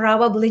 it's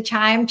probably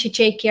time to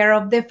take care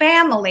of the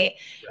family.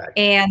 Right.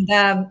 And,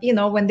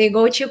 when they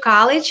go to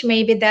college,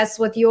 maybe that's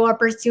what your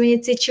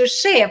opportunity to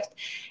shift.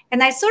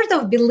 And I sort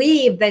of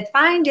believe that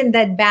finding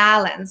that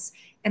balance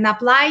and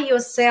apply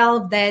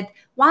yourself, that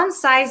one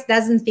size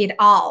doesn't fit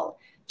all.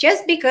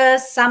 Just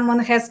because someone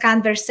has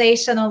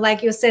conversation, or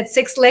like you said,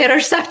 6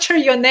 letters after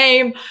your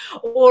name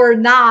or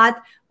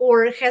not,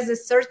 or has a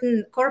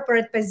certain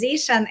corporate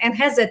position and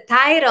has a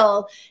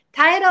title,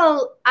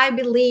 I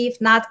believe,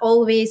 not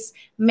always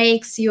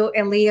makes you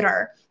a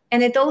leader.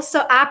 And it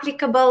also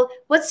applicable,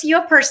 what's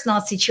your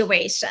personal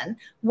situation?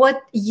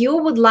 What you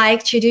would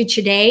like to do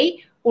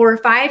today, or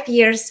 5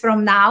 years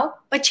from now,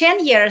 or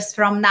 10 years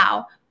from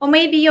now, or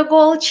maybe your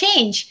goal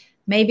change.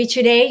 Maybe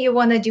today you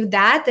want to do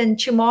that, and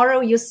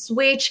tomorrow you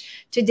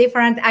switch to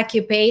different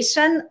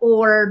occupation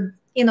or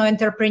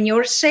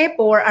entrepreneurship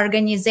or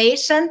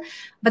organization.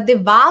 But the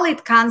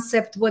valid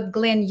concept, what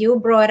Glenn, you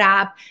brought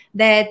up,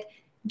 that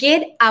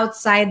get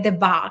outside the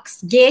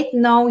box, get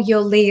know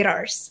your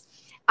leaders.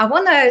 I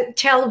want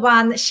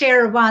to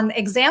share one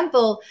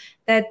example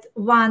that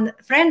one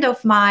friend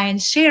of mine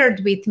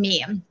shared with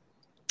me.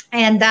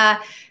 And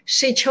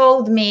she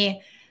told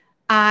me,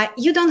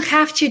 you don't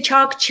have to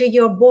talk to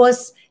your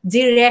boss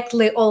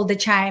directly all the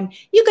time.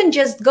 You can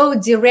just go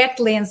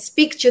directly and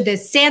speak to the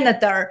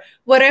senator,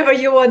 whatever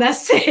you want to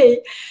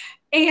say.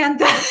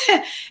 And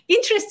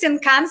interesting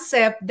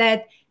concept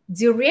that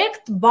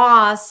direct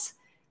boss,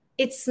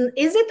 is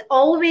it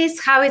always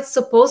how it's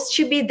supposed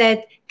to be,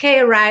 that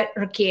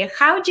hierarchy?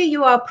 How do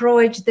you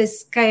approach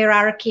this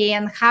hierarchy,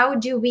 and how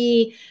do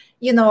we,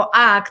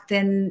 act?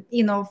 And,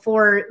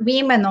 for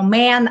women or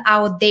men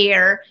out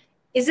there,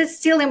 is it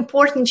still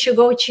important to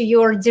go to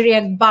your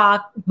direct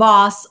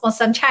boss, or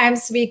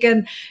sometimes we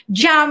can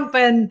jump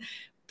and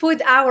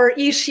put our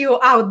issue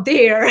out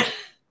there?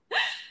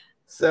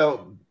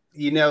 So,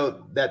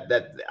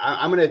 that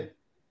I'm going to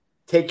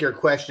take your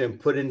question and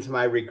put it into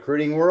my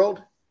recruiting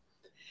world.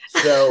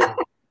 So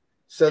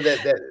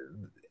that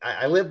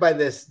I live by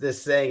this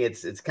saying.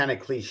 It's kind of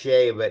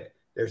cliche, but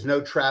there's no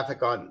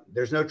traffic on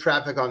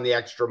the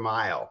extra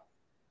mile,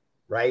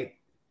 right?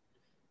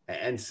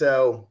 And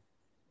so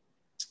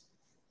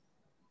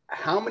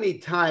how many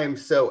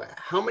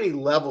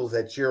levels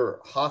at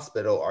your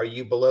hospital are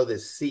you below the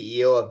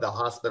CEO of the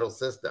hospital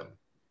system?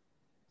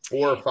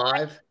 4 or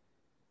 5?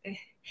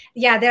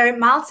 Yeah, there are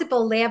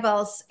multiple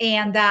levels,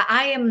 and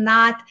I am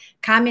not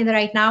coming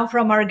right now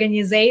from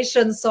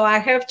organization, so I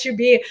have to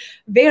be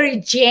very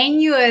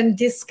genuine,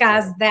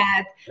 discuss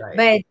that.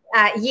 Right.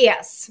 But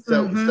yes.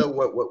 So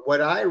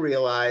what I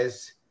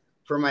realized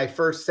for my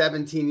first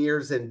 17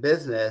 years in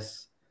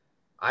business,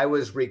 I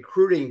was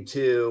selling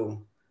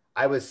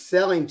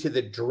to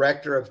the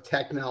director of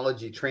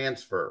technology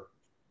transfer,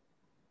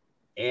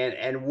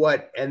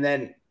 and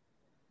then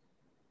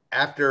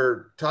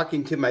after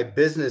talking to my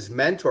business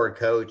mentor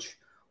coach,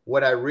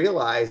 what I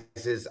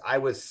realized is I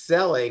was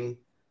selling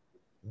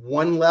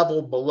one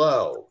level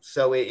below.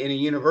 So in a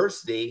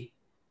university,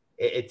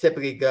 it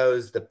typically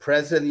goes the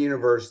president of the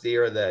university,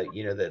 or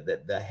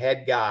the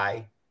head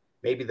guy,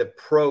 maybe the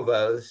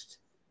provost,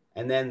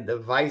 and then the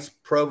vice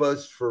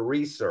provost for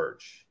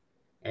research.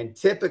 And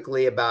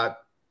typically about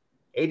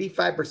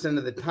 85%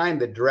 of the time,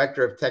 the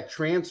director of tech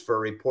transfer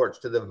reports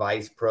to the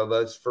vice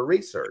provost for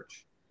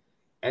research.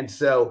 And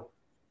so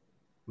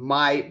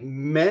my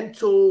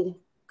mental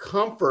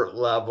comfort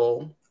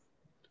level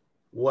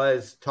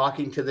was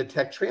talking to the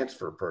tech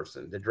transfer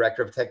person, the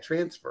director of tech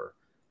transfer.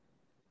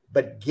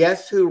 But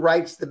guess who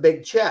writes the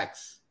big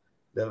checks?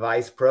 The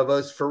vice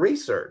provost for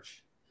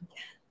research.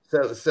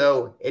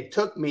 So it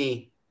took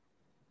me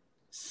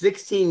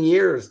 16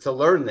 years to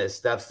learn this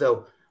stuff.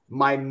 So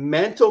my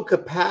mental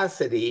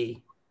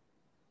capacity,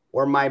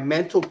 or my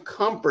mental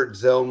comfort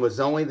zone, was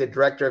only the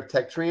director of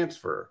tech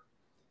transfer.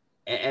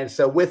 And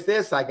so with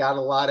this, I got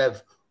a lot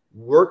of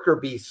worker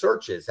bee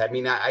searches. I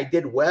mean, I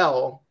did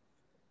well,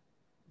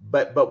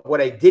 but what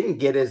I didn't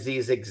get is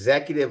these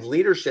executive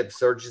leadership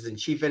searches and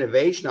chief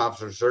innovation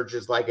officer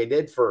searches like I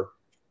did for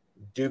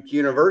Duke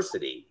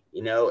University,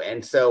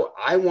 and so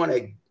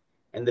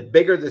and the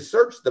bigger the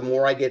search, the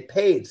more I get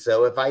paid.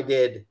 So if I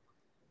did,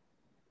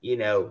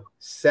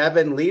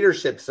 7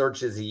 leadership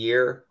searches a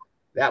year,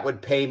 that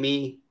would pay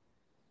me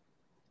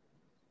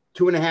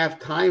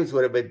 2.5 times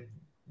what it would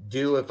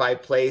do if I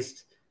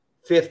placed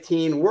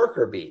 15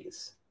 worker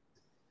bees.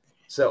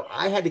 So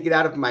I had to get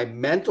out of my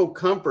mental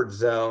comfort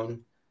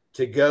zone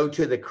to go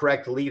to the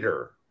correct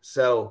leader.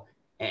 So,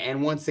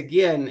 and once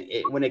again,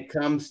 when it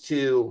comes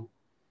to,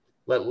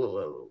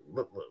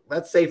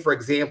 let's say, for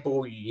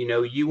example,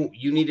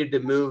 you needed to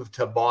move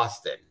to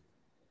Boston.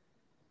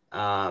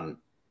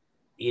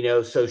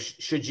 So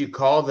should you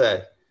call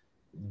the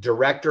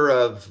director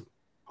of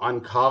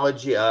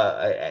oncology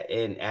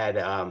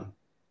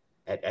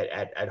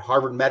at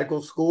Harvard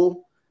Medical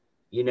School?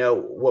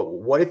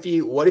 What if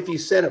you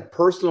sent a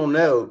personal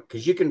note,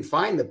 because you can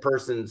find the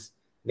person's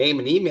name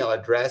and email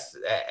address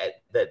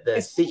at the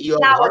CEO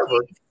of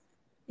Harvard.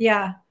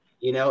 Yeah.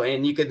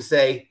 And you can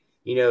say,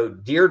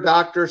 dear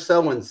Dr.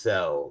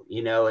 So-and-so,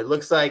 it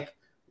looks like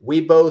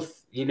we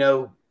both,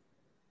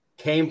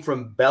 came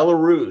from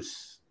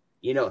Belarus,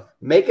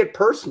 make it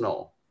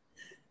personal.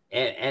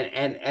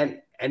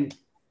 And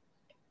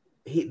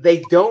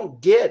they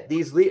don't get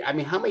these leads. I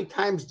mean, how many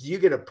times do you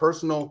get a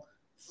personal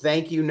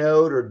thank you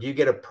note, or do you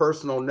get a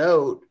personal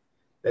note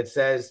that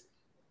says,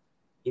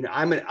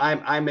 I'm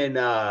in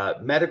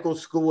medical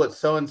school at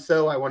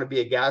so-and-so. I want to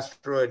be a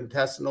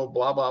gastrointestinal,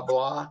 blah, blah,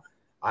 blah.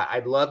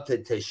 I'd love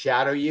to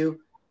shadow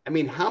you. I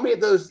mean, how many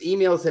of those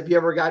emails have you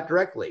ever got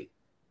directly?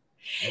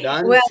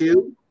 None, well,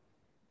 two?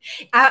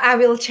 I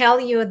will tell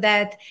you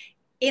that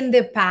in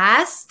the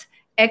past,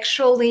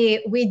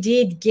 actually, we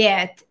did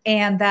get,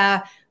 and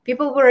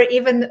people were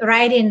even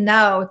writing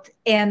note.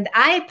 And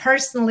I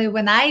personally,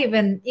 when I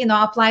even,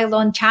 applied a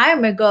long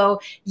time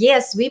ago,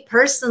 yes, we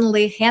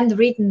personally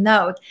handwritten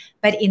note.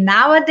 But in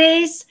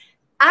nowadays,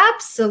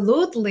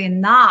 absolutely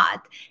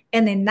not.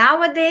 And in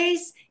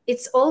nowadays,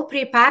 it's all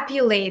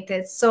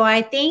pre-populated. So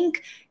I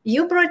think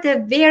you brought a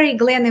very,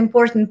 Glenn,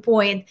 important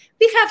point.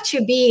 We have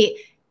to be,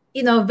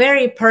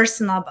 very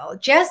personable.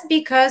 Just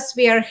because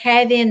we are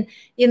having,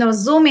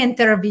 Zoom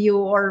interview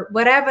or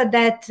whatever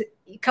that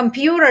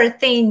computer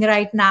thing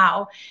right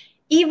now,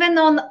 even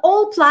on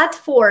all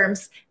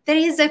platforms, there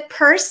is a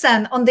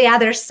person on the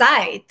other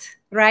side,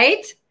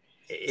 right?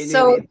 And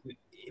so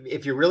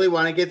if you really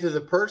want to get to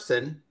the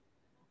person,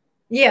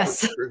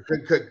 yes,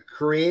 could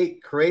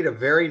create a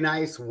very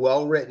nice,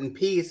 well-written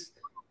piece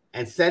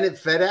and send it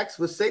FedEx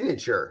with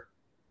signature.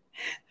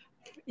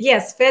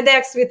 Yes,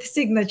 FedEx with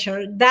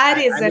signature. That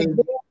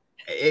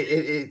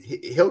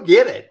he'll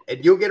get it,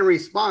 and you'll get a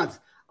response.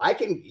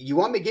 You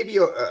want me to give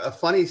you a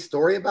funny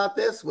story about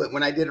this?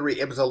 When I did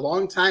it was a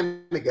long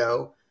time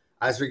ago.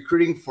 I was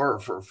recruiting for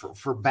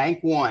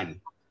Bank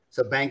One.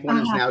 So Bank One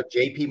is now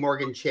JP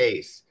Morgan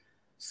Chase.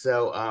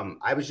 So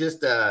I was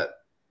just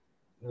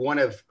one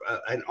of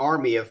an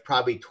army of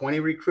probably 20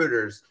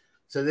 recruiters.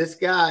 So this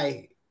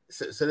guy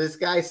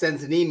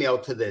sends an email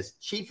to this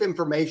chief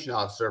information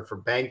officer for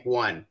Bank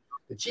One.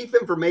 The chief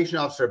information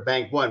officer of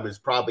Bank One was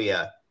probably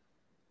a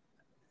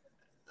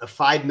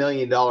 $5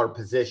 million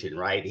position,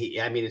 right?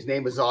 His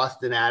name was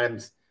Austin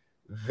Adams,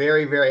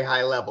 very, very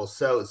high level.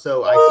 So I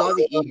saw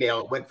the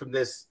email. It went from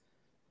this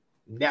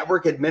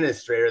network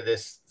administrator,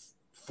 this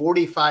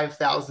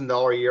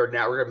 $45,000 a year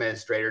network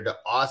administrator, to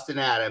Austin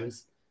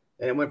Adams.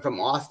 And it went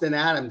from Austin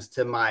Adams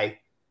to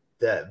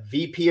the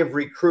VP of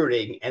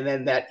recruiting. And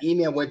then that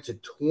email went to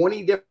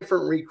 20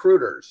 different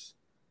recruiters,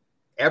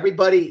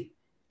 everybody.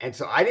 And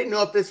so I didn't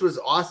know if this was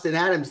Austin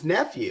Adams'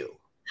 nephew.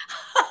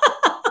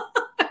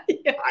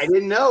 Yes. I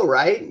didn't know,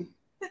 right?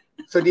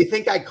 So do you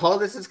think I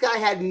called this? This guy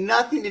had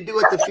nothing to do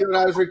with the field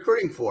I was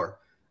recruiting for.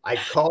 I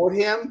called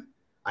him.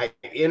 I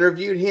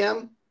interviewed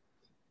him.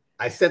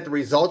 I sent the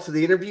results of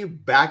the interview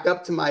back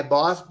up to my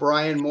boss,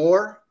 Brian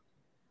Moore.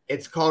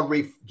 It's called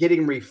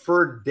getting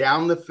referred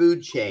down the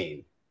food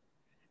chain.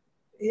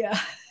 Yeah.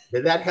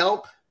 Did that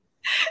help?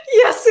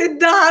 Yes, it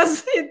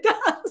does. It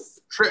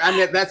does. I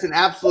mean, that's an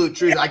absolute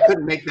truth. I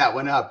couldn't make that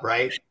one up,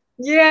 right?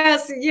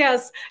 Yes,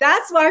 yes.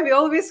 That's why we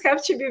always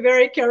have to be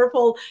very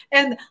careful.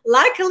 And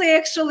luckily,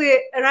 actually,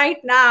 right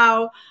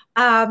now,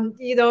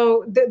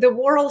 the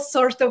world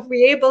sort of,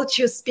 we're able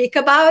to speak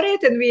about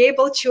it and we're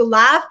able to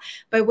laugh.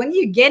 But when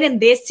you get in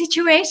this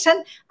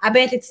situation, I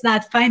bet it's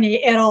not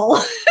funny at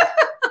all.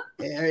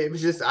 Yeah, it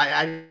was just,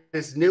 I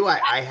just knew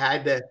I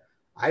had to,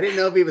 I didn't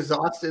know if he was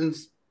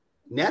Austin's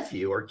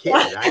nephew or kid.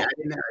 I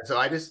didn't know. So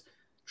I just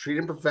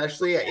treated him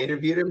professionally. I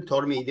interviewed him,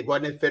 told him he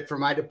wasn't a fit for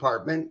my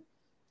department,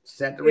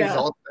 sent the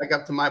results back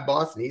up to my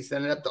boss, and he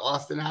sent it up to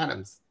Austin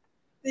Adams.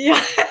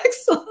 Yeah,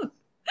 excellent.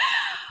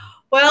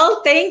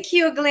 Well, thank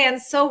you, Glenn.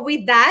 So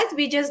with that,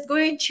 we're just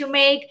going to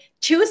make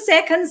 2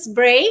 seconds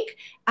break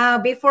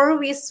before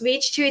we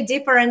switch to a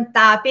different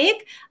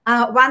topic.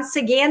 Once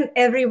again,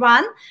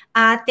 everyone,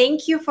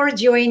 thank you for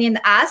joining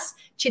us.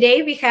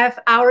 Today, we have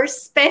our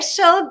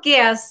special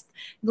guest,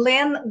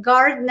 Glenn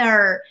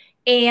Gardner,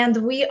 and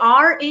we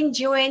are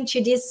enjoying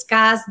to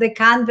discuss the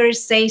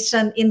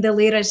conversation in the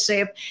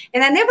leadership.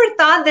 And I never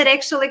thought that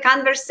actually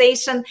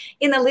conversation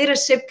in the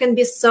leadership can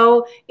be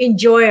so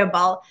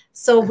enjoyable.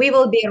 So we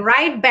will be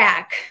right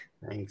back.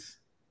 Thanks.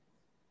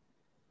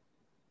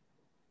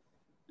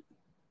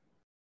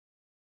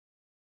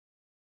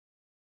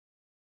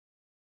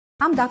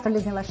 I'm Dr.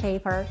 Ludmila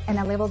Schaefer, and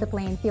I level the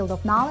playing field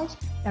of knowledge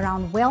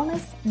around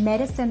wellness,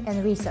 medicine,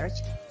 and research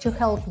to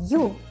help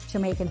you to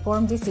make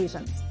informed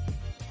decisions.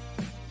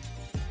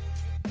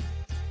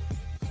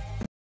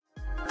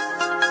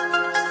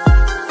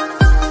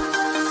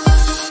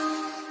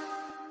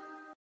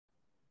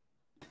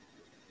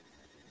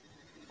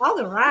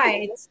 All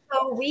right,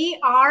 so we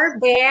are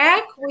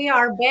back. We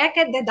are back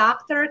at the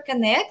Doctor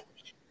Connect,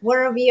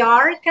 where we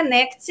are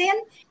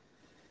connecting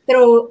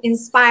through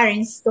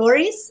inspiring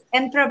stories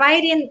and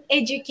providing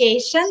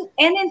education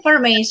and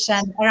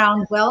information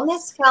around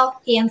wellness, health,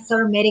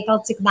 cancer, medical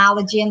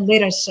technology, and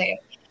leadership.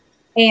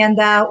 And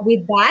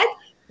with that,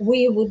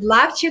 we would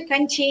love to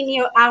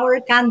continue our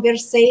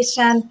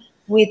conversation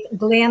with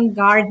Glenn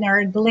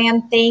Gardner.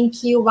 Glenn,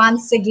 thank you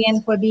once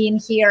again for being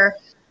here.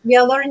 We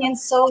are learning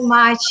so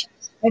much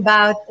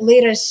about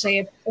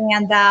leadership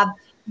and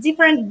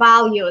different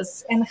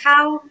values and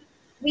how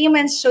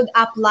women should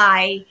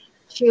apply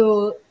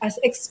to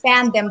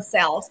expand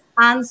themselves,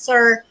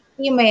 answer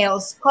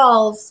emails,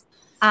 calls,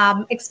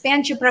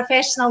 expand your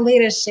professional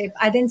leadership,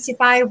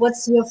 identify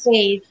what's your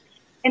faith.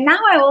 And now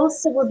I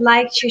also would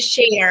like to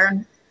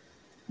share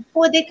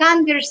for the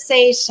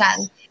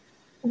conversation,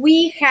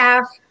 we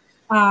have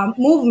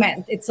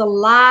movement. It's a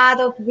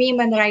lot of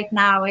women right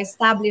now,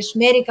 established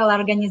medical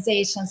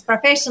organizations,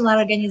 professional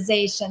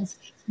organizations,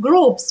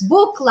 groups,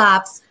 book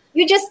clubs,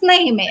 you just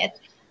name it.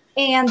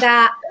 And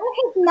I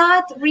have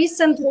not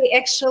recently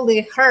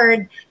actually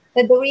heard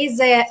that there is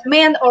a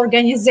men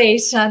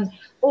organization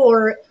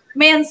or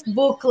men's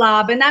book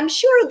club. And I'm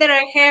sure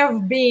there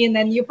have been,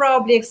 and you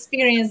probably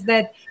experienced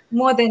that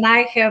more than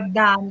I have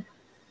done.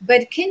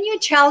 But can you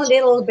tell a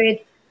little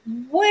bit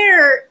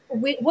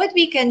what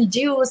we can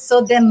do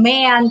so the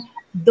men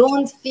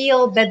don't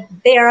feel that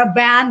they're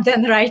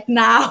abandoned right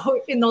now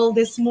in all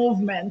this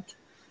movement?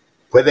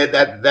 Well,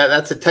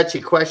 that's a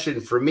touchy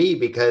question for me,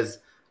 because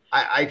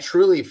I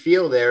truly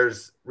feel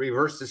there's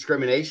reverse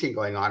discrimination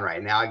going on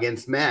right now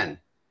against men.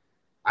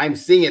 I'm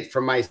seeing it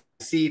from my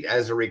seat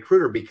as a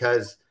recruiter,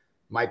 because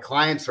my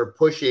clients are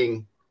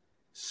pushing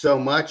so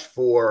much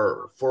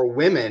for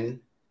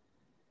women.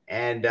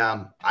 And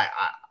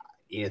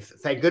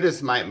thank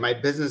goodness my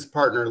business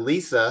partner,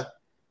 Lisa,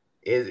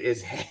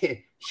 is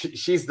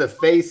she's the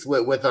face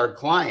with our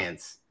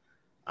clients.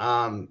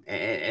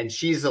 And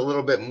she's a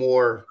little bit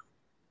more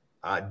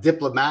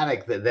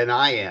diplomatic than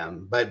I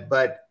am, but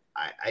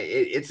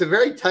it's a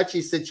very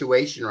touchy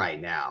situation right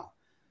now.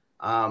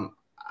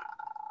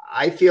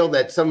 I feel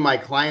that some of my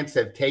clients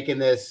have taken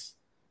this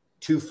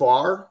too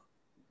far.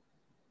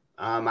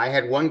 I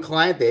had one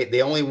client,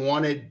 they only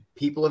wanted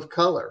people of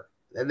color,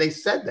 and they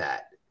said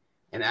that.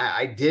 And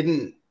I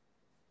didn't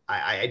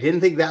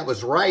think that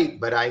was right,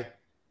 but I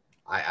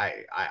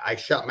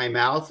shut my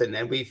mouth, and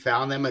then we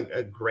found them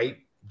a great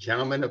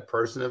gentleman, a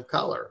person of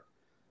color.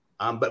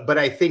 But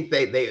I think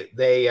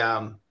they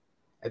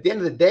at the end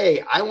of the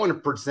day, I want to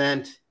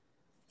present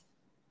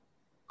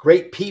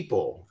great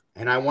people,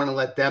 and I want to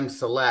let them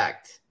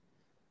select.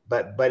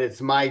 But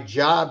it's my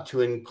job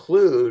to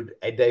include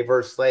a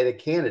diverse slate of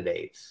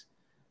candidates.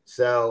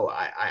 So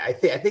I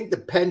think the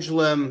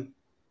pendulum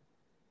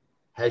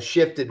has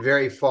shifted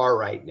very far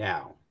right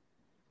now,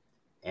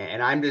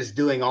 and I'm just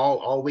doing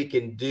all we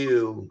can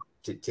do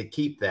to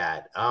keep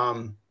that.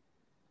 I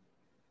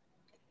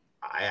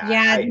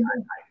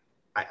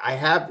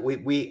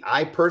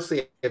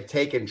personally have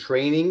taken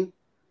training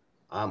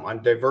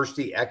on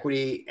diversity,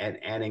 equity,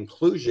 and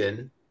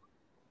inclusion,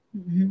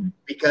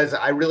 because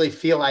I really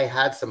feel I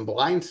had some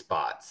blind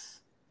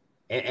spots,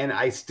 and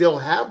I still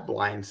have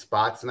blind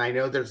spots, and I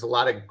know there's a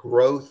lot of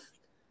growth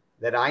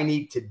that I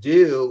need to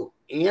do.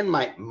 And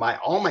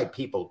all my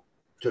people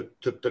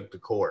took the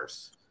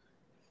course.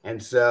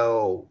 And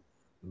so,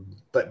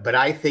 but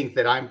I think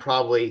that I'm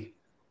probably,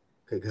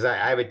 because I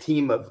have a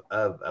team of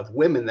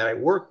women that I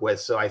work with,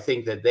 so I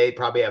think that they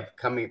probably have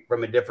coming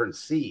from a different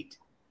seat.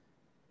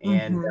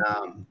 And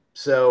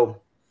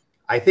so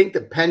I think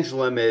the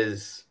pendulum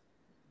is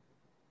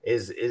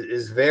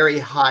very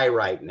high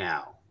right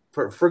now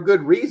for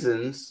good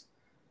reasons.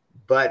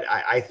 But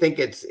I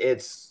think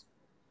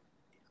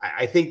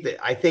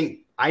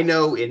I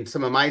know in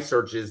some of my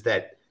searches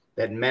that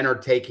men are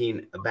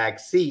taking a back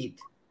seat.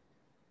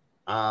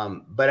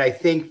 But I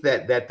think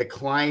that the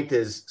client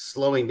is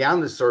slowing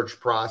down the search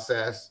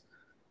process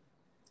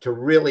to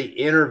really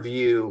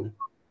interview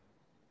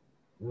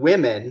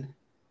women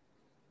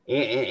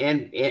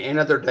and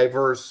other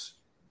diverse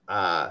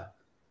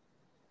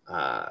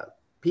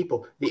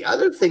people. The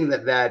other thing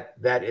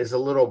that is a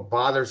little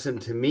bothersome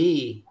to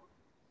me,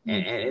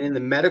 and in the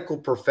medical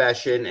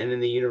profession and in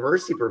the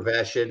university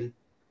profession,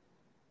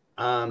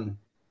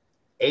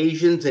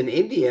 Asians and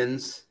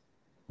Indians,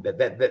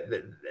 that's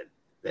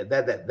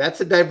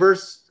a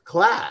diverse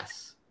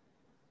class.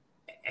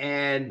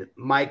 And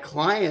my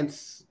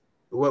clients,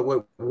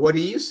 what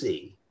do you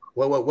see?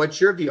 What's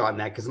your view on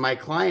that? Because my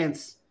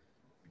clients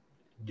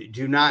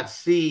do not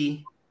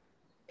see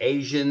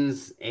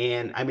Asians,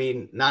 and I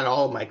mean, not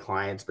all of my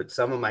clients, but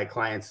some of my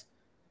clients,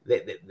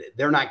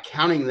 they're not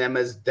counting them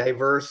as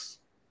diverse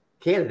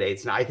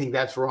candidates. And I think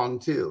that's wrong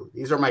too.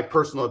 These are my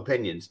personal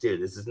opinions too.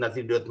 This has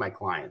nothing to do with my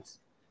clients.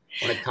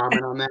 Want to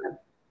comment on that?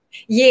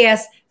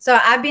 Yes. So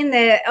I've been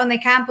on the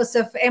campus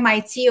of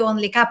MIT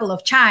only a couple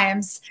of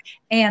times,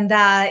 and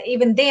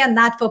even then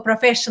not for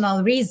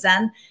professional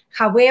reason.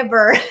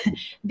 However,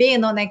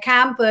 being on a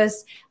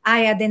campus,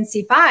 I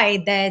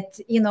identified that,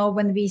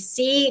 when we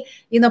see,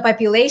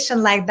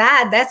 population like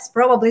that, that's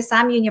probably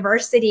some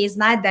university is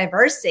not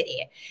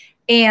diversity.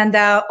 And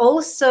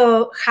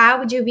also,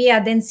 how do we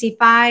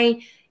identify,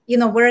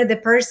 where the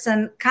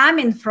person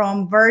coming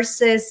from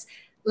versus,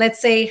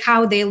 let's say,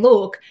 how they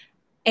look?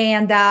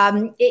 And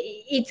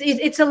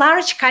it's a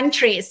large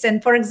countries.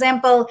 And for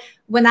example,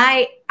 when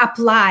I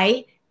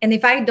apply, and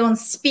if I don't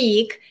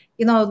speak,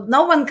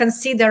 no one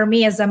consider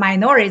me as a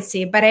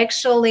minority, but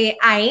actually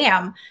I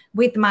am.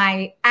 With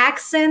my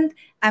accent,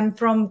 I'm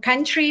from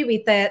country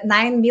with a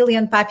 9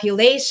 million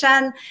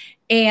population,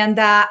 and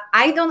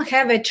I don't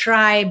have a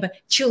tribe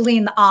to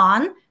lean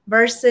on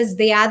versus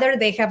the other.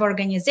 They have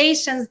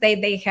organizations,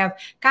 they have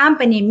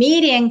company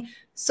meeting.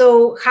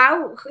 So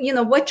how,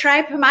 what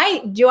tribe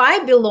do I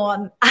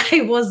belong?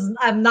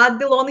 I'm not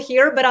belong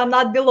here, but I'm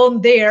not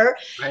belong there.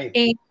 Right.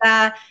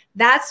 And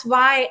that's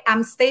why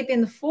I'm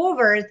stepping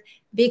forward,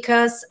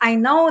 because I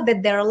know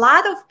that there are a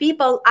lot of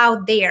people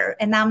out there,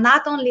 and I'm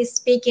not only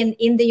speaking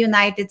in the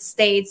United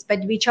States, but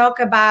we talk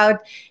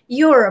about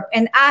Europe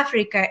and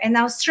Africa and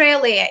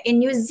Australia and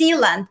New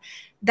Zealand,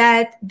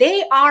 that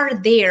they are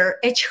there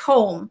at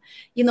home,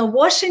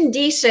 washing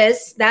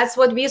dishes. That's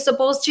what we're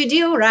supposed to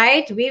do,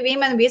 right? We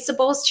women, we're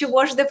supposed to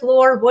wash the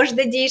floor, wash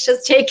the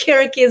dishes, take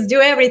care of kids,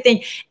 do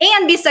everything,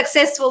 and be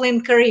successful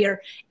in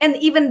career. And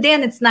even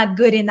then, it's not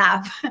good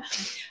enough.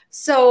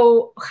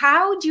 So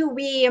how do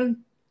we,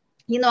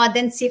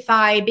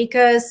 identify?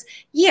 Because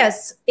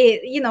yes,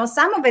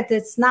 some of it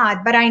it's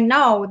not, but I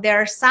know there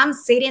are some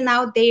sitting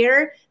out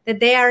there that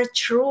they are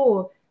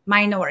true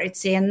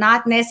minority and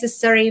not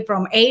necessarily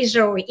from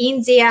Asia or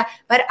India,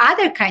 but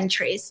other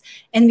countries.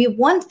 And we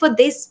want for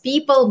these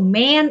people,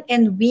 men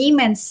and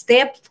women,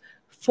 step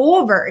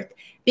forward,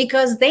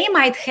 because they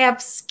might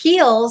have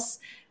skills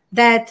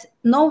that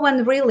no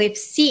one really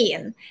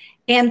seen.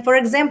 And for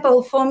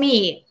example, for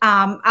me,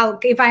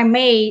 if I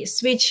may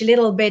switch a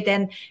little bit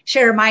and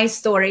share my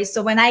story.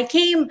 So when I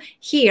came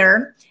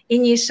here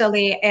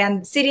initially,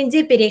 and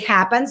serendipity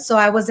happened, so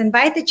I was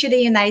invited to the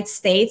United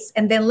States,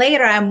 and then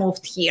later I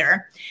moved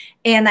here.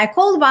 And I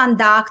called one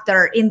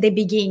doctor in the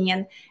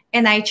beginning,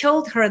 and I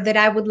told her that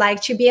I would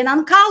like to be an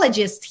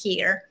oncologist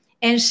here.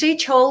 And she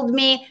told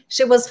me,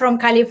 she was from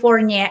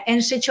California,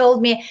 and she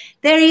told me,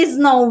 there is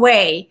no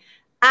way,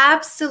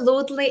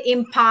 absolutely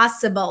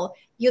impossible.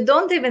 You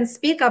don't even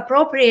speak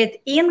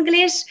appropriate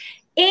English,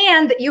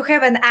 and you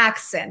have an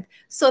accent.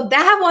 So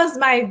that was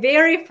my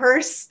very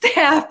first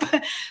step,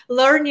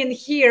 learning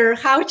here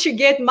how to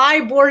get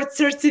my board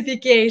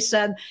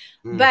certification.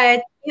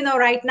 But,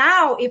 right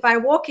now, if I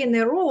walk in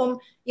the room,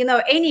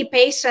 any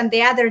patient,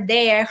 the other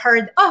day I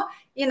heard, oh,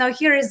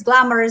 here is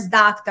glamorous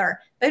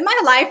doctor. But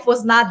my life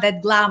was not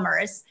that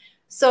glamorous.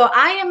 So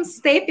I am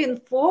stepping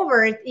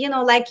forward,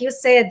 like you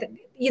said,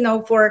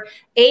 for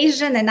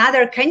Asian and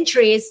other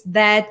countries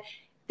that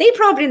they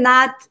probably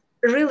not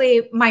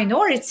really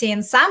minority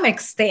in some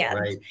extent.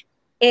 Right.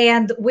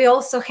 And we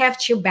also have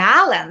to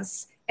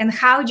balance. And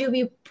how do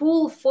we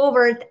pull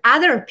forward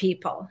other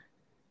people?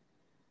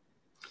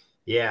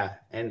 Yeah,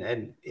 and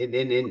in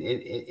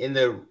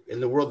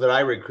the world that I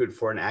recruit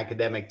for, an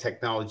academic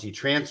technology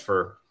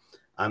transfer,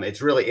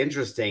 it's really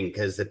interesting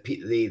because in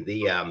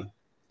the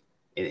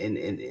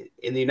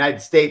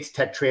United States,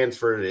 tech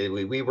transfer,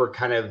 we were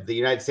kind of, the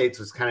United States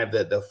was kind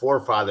of the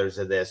forefathers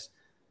of this,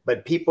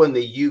 but people in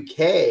the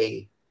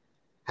UK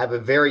have a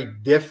very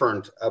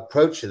different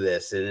approach to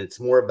this, and it's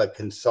more of a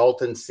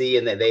consultancy,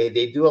 and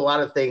they do a lot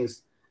of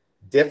things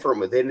different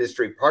with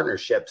industry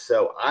partnerships.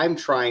 So I'm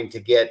trying to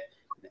get,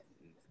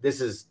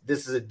 this is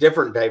a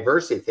different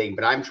diversity thing,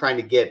 but I'm trying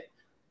to get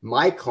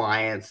my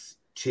clients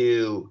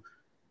to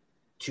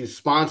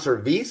sponsor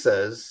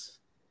visas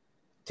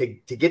to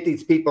get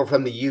these people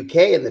from the UK,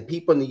 and the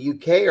people in the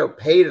UK are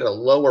paid at a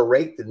lower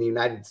rate than the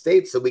United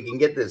States, so we can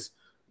get this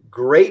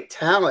great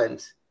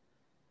talent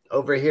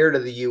over here to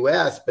the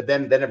US. But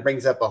then it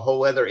brings up a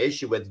whole other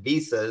issue with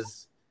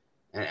visas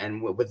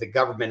and with the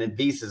government and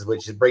visas,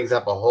 which brings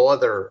up a whole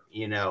other,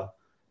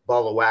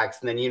 ball of wax.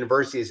 And then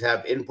universities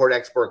have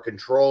import-export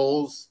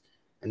controls,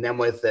 and then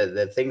with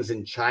the things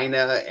in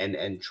China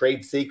and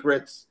trade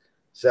secrets.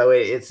 So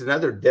it's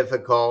another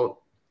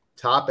difficult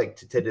topic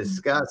to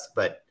discuss.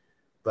 But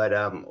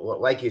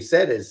like you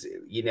said, is,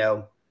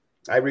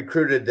 I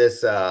recruited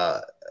this,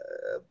 I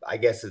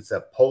guess it's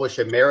a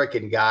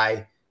Polish-American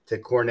guy to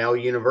Cornell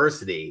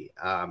University.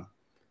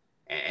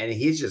 And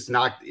he's just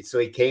not, so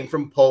he came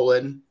from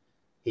Poland.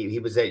 He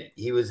was in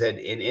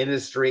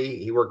industry.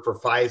 He worked for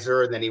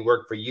Pfizer, and then he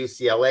worked for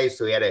UCLA.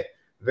 So he had a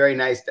very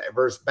nice,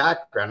 diverse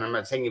background. I'm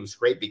not saying he was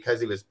great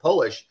because he was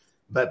Polish,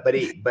 but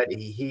he's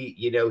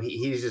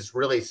just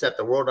really set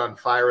the world on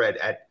fire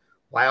at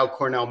Weill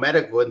Cornell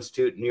Medical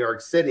Institute in New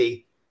York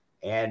City.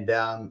 And,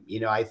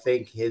 I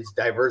think his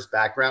diverse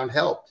background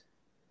helped.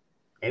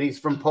 And he's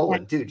from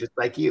Poland too, just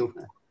like you.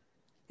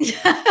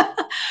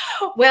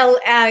 Well,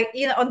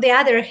 on the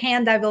other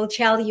hand, I will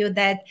tell you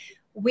that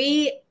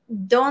we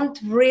don't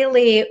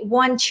really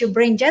want to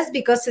bring, just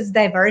because it's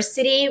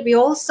diversity, we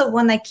also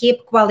want to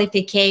keep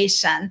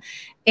qualification.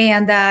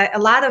 And a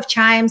lot of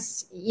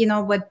times,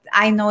 what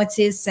I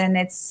notice, and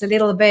it's a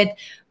little bit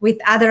with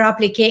other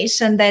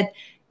application, that,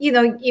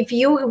 if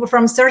you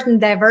from certain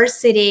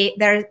diversity,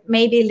 there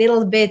may be a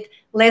little bit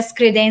less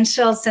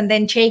credentials and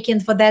then taken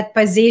for that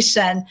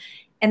position.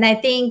 And I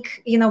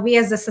think, we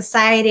as a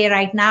society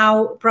right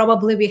now,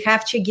 probably we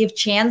have to give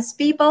chance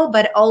people,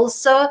 but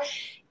also,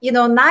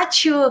 not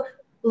to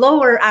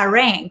lower our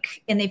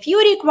rank. And if you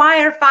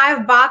require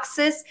 5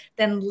 boxes,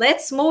 then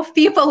let's move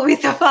people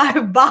with the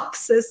 5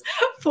 boxes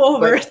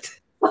forward.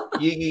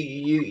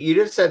 You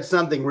just said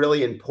something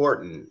really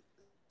important.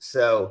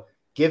 So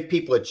give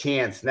people a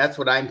chance. And that's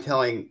what I'm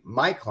telling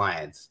my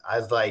clients. I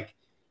was like,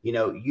 you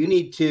know, you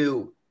need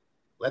to,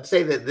 let's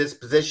say that this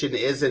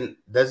position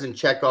doesn't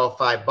check all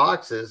 5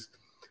 boxes.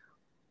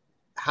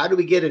 How do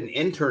we get an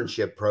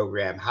internship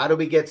program? How do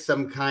we get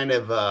some kind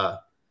of a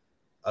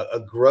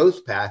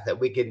growth path that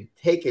we can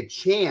take a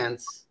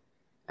chance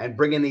and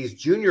bring in these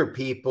junior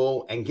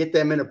people and get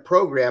them in a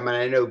program? And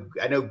I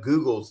know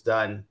Google's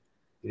done,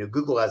 you know,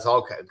 Google has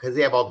all, because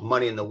they have all the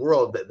money in the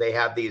world, that they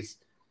have these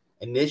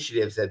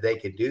initiatives that they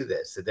can do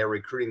this, that they're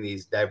recruiting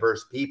these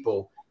diverse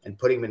people and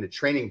putting them into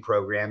training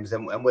programs.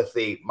 And with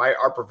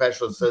our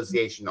professional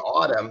association,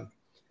 Autumn,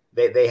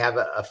 they have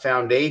a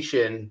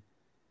foundation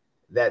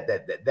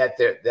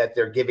that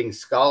they're giving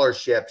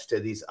scholarships to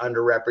these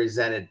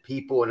underrepresented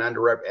people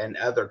and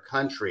other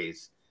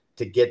countries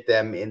to get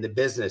them in the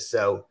business.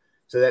 So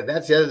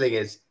that's the other thing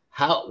is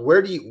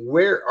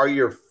where are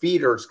your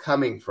feeders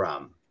coming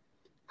from?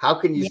 How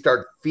can you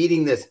start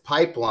feeding this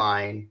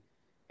pipeline?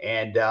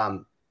 And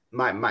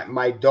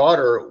my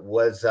daughter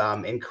was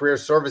in career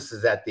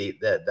services at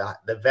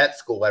the vet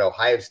school at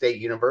Ohio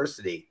State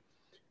University.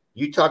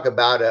 You talk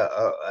about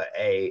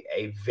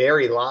a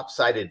very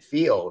lopsided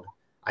field.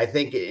 I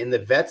think in the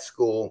vet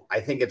school, I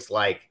think it's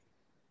like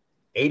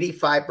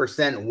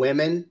 85%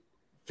 women,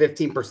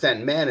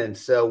 15% men. And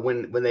so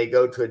when they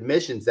go to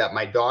admissions, that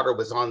my daughter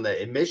was on the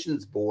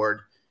admissions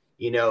board,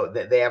 you know,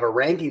 that they have a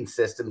ranking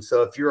system.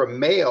 So if you're a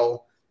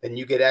male, then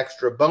you get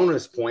extra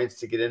bonus points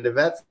to get into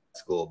vet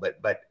school.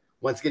 But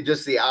once again,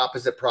 just the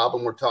opposite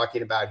problem we're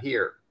talking about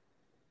here.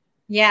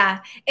 Yeah,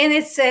 and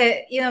it's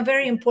you know,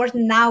 very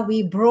important now.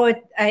 We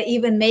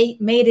even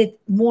made it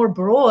more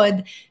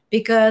broad,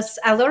 because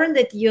I learned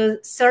that you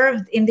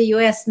served in the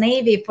U.S.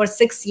 Navy for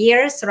 6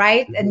 years,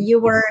 right? Mm-hmm. And you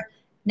were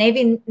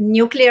Navy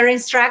nuclear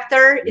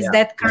instructor. Is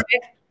that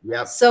correct?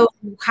 Yeah. So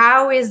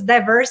how is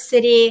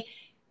diversity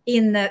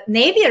in the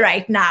Navy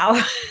right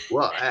now?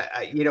 Well,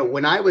 you know,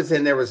 when I was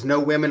in, there was no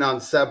women on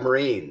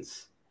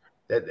submarines.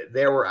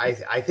 There were,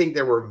 I think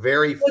there were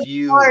very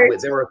few.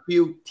 There were a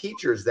few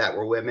teachers that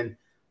were women.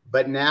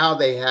 But now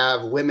they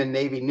have women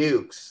Navy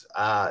nukes.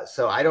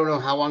 So I don't know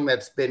how long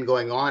that's been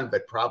going on,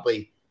 but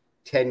probably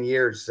 10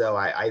 years. So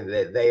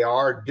they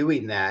are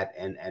doing that.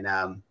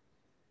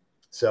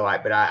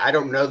 But I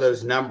don't know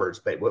those numbers.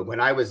 But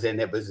when I was in,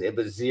 it was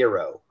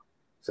 0.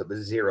 So it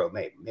was 0.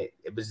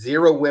 It was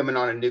 0 women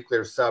on a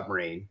nuclear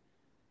submarine.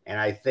 And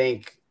I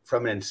think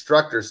from an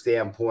instructor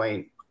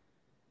standpoint,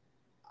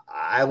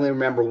 I only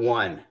remember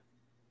 1.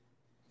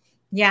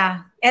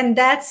 Yeah. And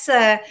that's,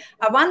 I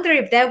wonder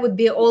if that would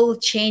be all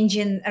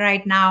changing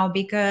right now,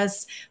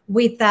 because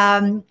with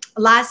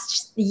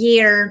last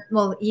year,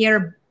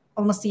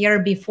 almost a year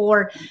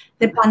before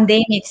the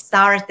pandemic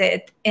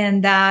started,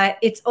 and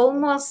it's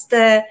almost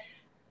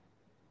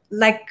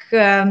like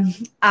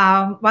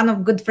one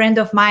of good friend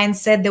of mine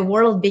said, the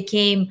world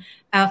became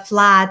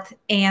flat.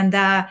 And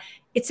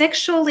it's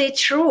actually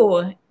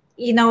true.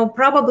 You know,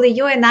 probably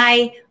you and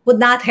I would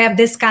not have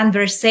this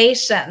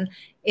conversation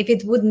if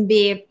it wouldn't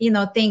be, you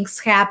know, things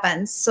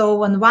happen.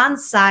 So on one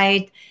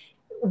side,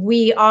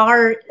 we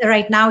are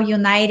right now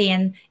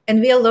uniting, and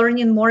we are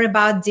learning more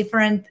about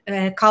different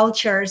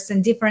cultures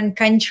and different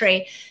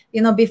country.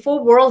 You know,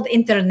 before World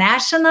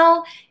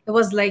International, it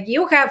was like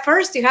you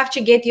have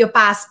to get your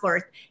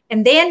passport,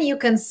 and then you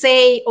can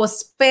say or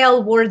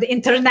spell word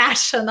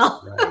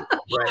international.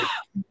 Right.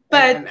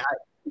 But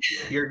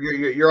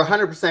you're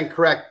 100%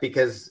 correct,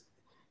 because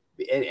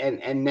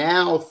and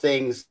now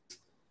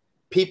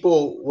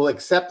people will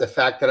accept the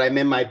fact that I'm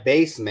in my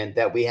basement,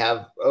 that we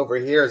have over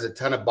here is a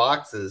ton of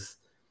boxes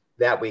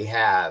that we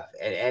have.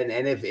 And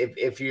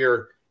if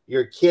your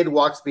kid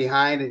walks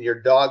behind and your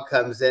dog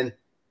comes in,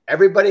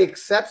 everybody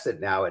accepts it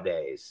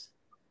nowadays.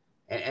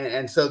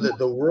 And so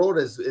the world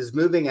is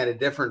moving at a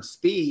different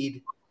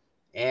speed,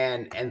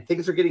 and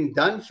things are getting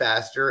done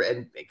faster.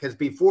 And because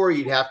before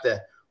you'd have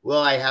to,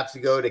 I have to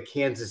go to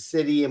Kansas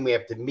City and we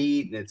have to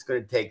meet, and it's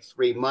going to take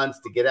 3 months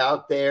to get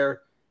out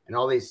there and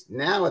all these.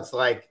 Now it's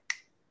like,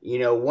 you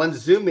know, one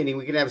Zoom meeting,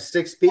 we can have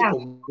 6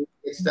 people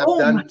get stuff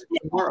done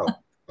tomorrow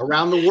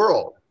around the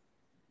world.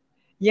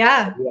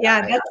 Yeah.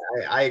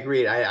 I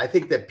agree. I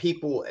think that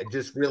people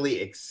just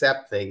really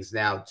accept things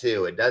now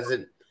too.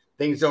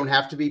 Things don't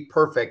have to be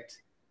perfect.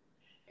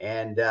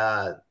 And,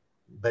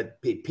 but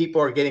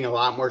people are getting a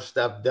lot more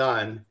stuff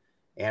done,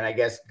 and I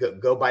guess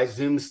go buy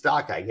Zoom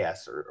stock, I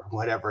guess, or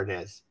whatever it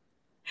is.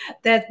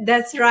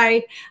 That's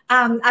right.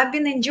 I've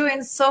been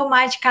enjoying so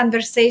much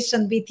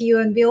conversation with you,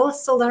 and we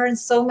also learned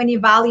so many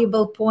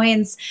valuable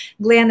points,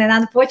 Glenn. And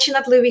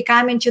unfortunately, we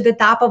come into the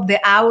top of the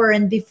hour,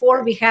 and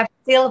before we have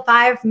still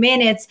 5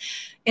 minutes,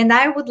 and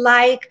I would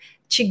like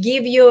to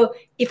give you,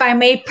 if I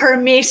may,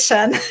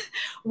 permission.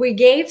 We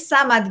gave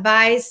some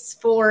advice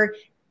for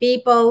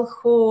people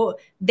who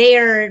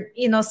they're,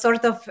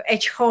 sort of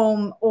at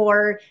home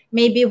or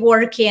maybe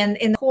working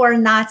and who are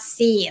not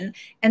seen.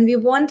 And we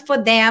want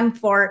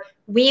for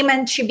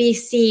women to be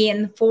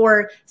seen,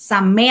 for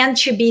some men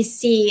to be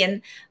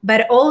seen,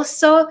 but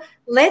also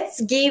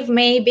let's give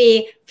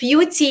maybe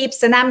few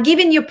tips, and I'm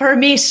giving you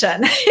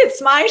permission.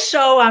 It's my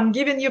show. I'm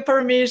giving you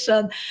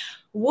permission.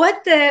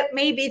 What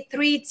maybe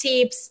 3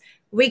 tips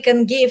we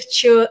can give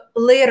to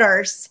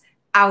leaders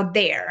out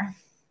there?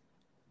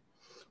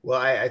 Well,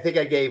 I think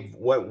I gave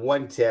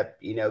one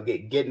tip,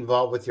 get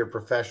involved with your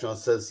professional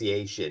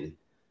association.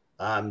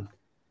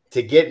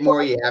 To get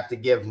more, you have to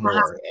give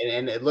more.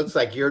 And it looks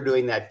like you're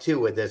doing that too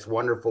with this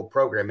wonderful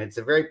program. It's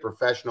a very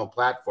professional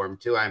platform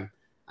too.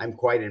 I'm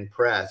quite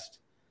impressed.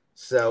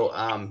 So,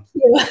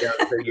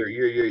 so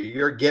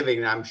you're giving,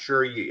 and I'm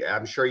sure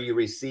you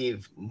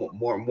receive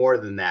more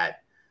than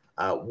that.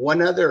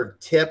 One other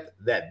tip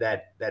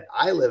that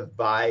I live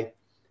by,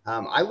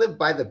 I live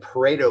by the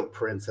Pareto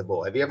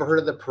principle. Have you ever heard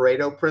of the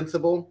Pareto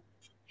principle?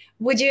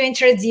 Would you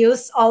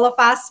introduce all of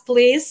us,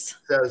 please?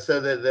 So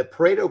the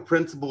Pareto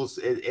principles,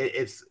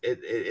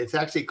 it's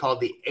actually called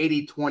the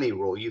 80-20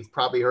 rule. You've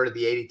probably heard of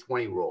the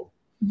 80-20 rule.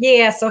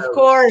 Yes, of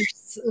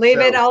course. Live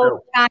it all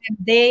the time,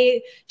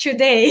 day to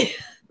day.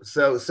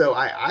 So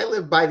I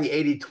live by the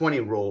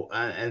 80-20 rule.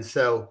 And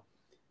so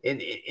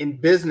in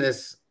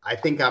business, I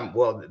think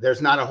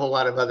there's not a whole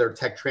lot of other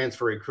tech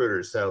transfer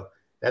recruiters. So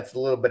that's a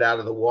little bit out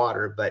of the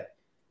water. But,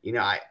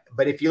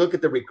 but if you look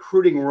at the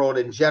recruiting world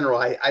in general,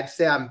 I'd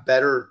say I'm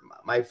better.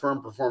 My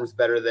firm performs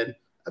better than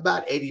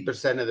about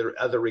 80% of the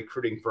other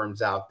recruiting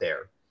firms out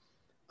there.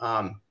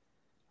 I'm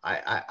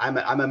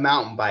a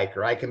mountain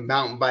biker. I can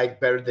mountain bike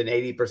better than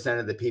 80%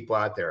 of the people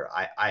out there.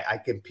 I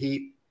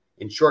compete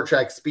in short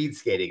track speed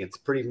skating. It's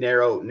a pretty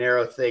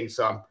narrow thing.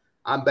 So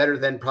I'm better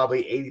than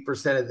probably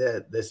 80%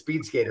 of the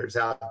speed skaters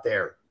out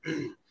there.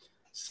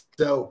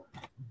 So,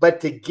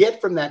 but to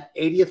get from that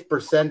 80th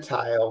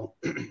percentile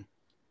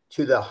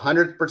to the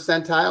 100th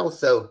percentile,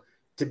 so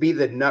to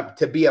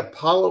be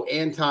Apollo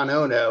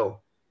Antonono,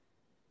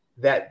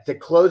 that to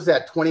close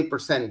that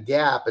 20%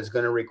 gap is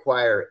going to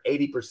require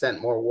 80%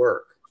 more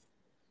work.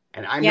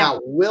 And I'm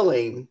not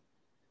willing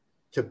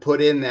to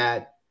put in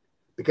that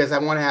because I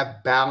want to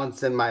have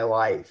balance in my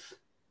life.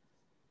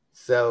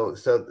 So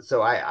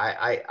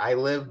I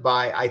live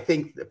by, I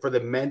think for the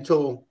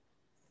mental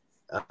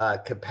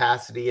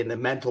capacity and the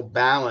mental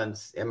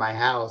balance in my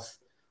house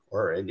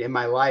or in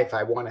my life,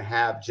 I want to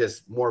have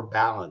just more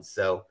balance.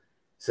 So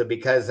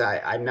because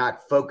I'm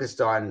not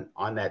focused on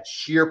that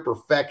sheer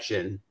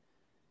perfection,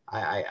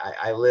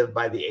 I live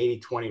by the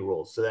 80-20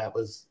 rule. So that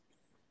was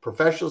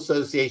professional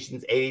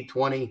associations,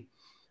 80-20.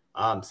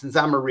 Since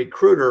I'm a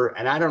recruiter,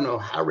 and I don't know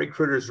how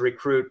recruiters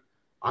recruit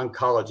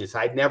oncologists,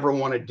 I'd never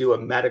want to do a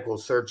medical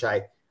search.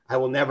 I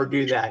will never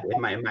do that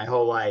in my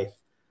whole life.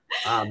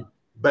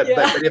 But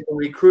if a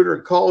recruiter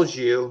calls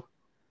you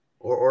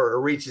or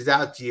reaches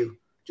out to you,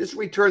 just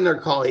return their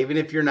call, even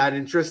if you're not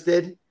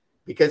interested,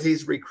 because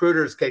these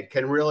recruiters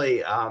can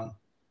really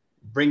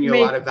bring you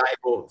a lot of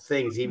valuable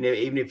things,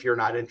 even if you're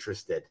not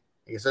interested.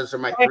 I guess those are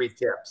my 3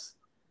 tips.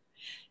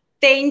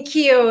 Thank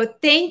you.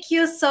 Thank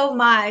you so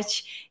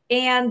much.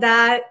 And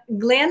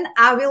Glenn,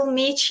 I will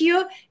meet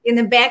you in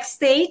the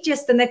backstage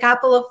just in a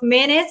couple of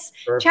minutes.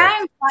 Perfect.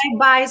 Time flies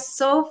by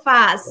so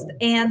fast.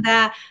 And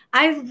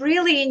I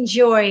really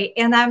enjoy,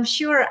 and I'm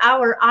sure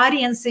our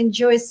audience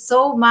enjoys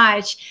so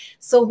much.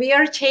 So we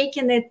are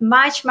taking it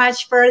much,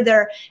 much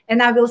further.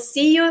 And I will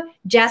see you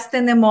just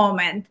in a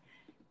moment.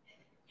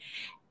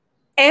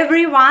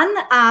 Everyone,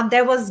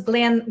 that was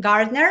Glenn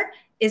Gardner,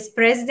 is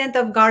president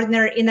of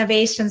Gardner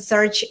Innovation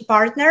Search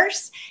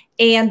Partners.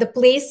 And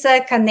please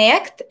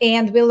connect,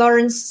 and we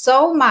learn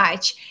so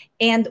much.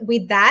 And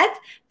with that,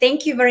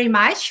 thank you very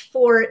much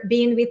for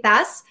being with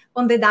us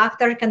on the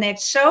Dr. Connect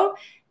show.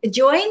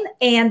 Join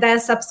and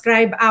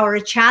subscribe our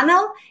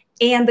channel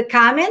and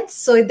comment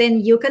so then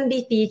you can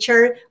be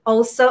featured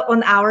also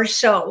on our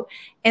show.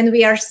 And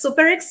we are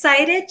super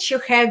excited to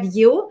have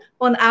you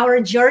on our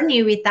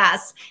journey with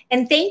us.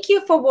 And thank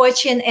you for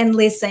watching and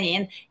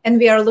listening. And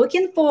we are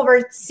looking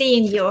forward to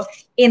seeing you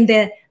in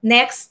the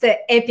next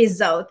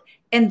episode.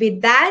 And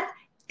with that,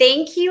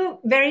 thank you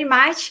very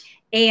much.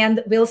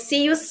 And we'll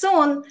see you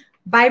soon.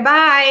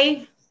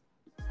 Bye-bye.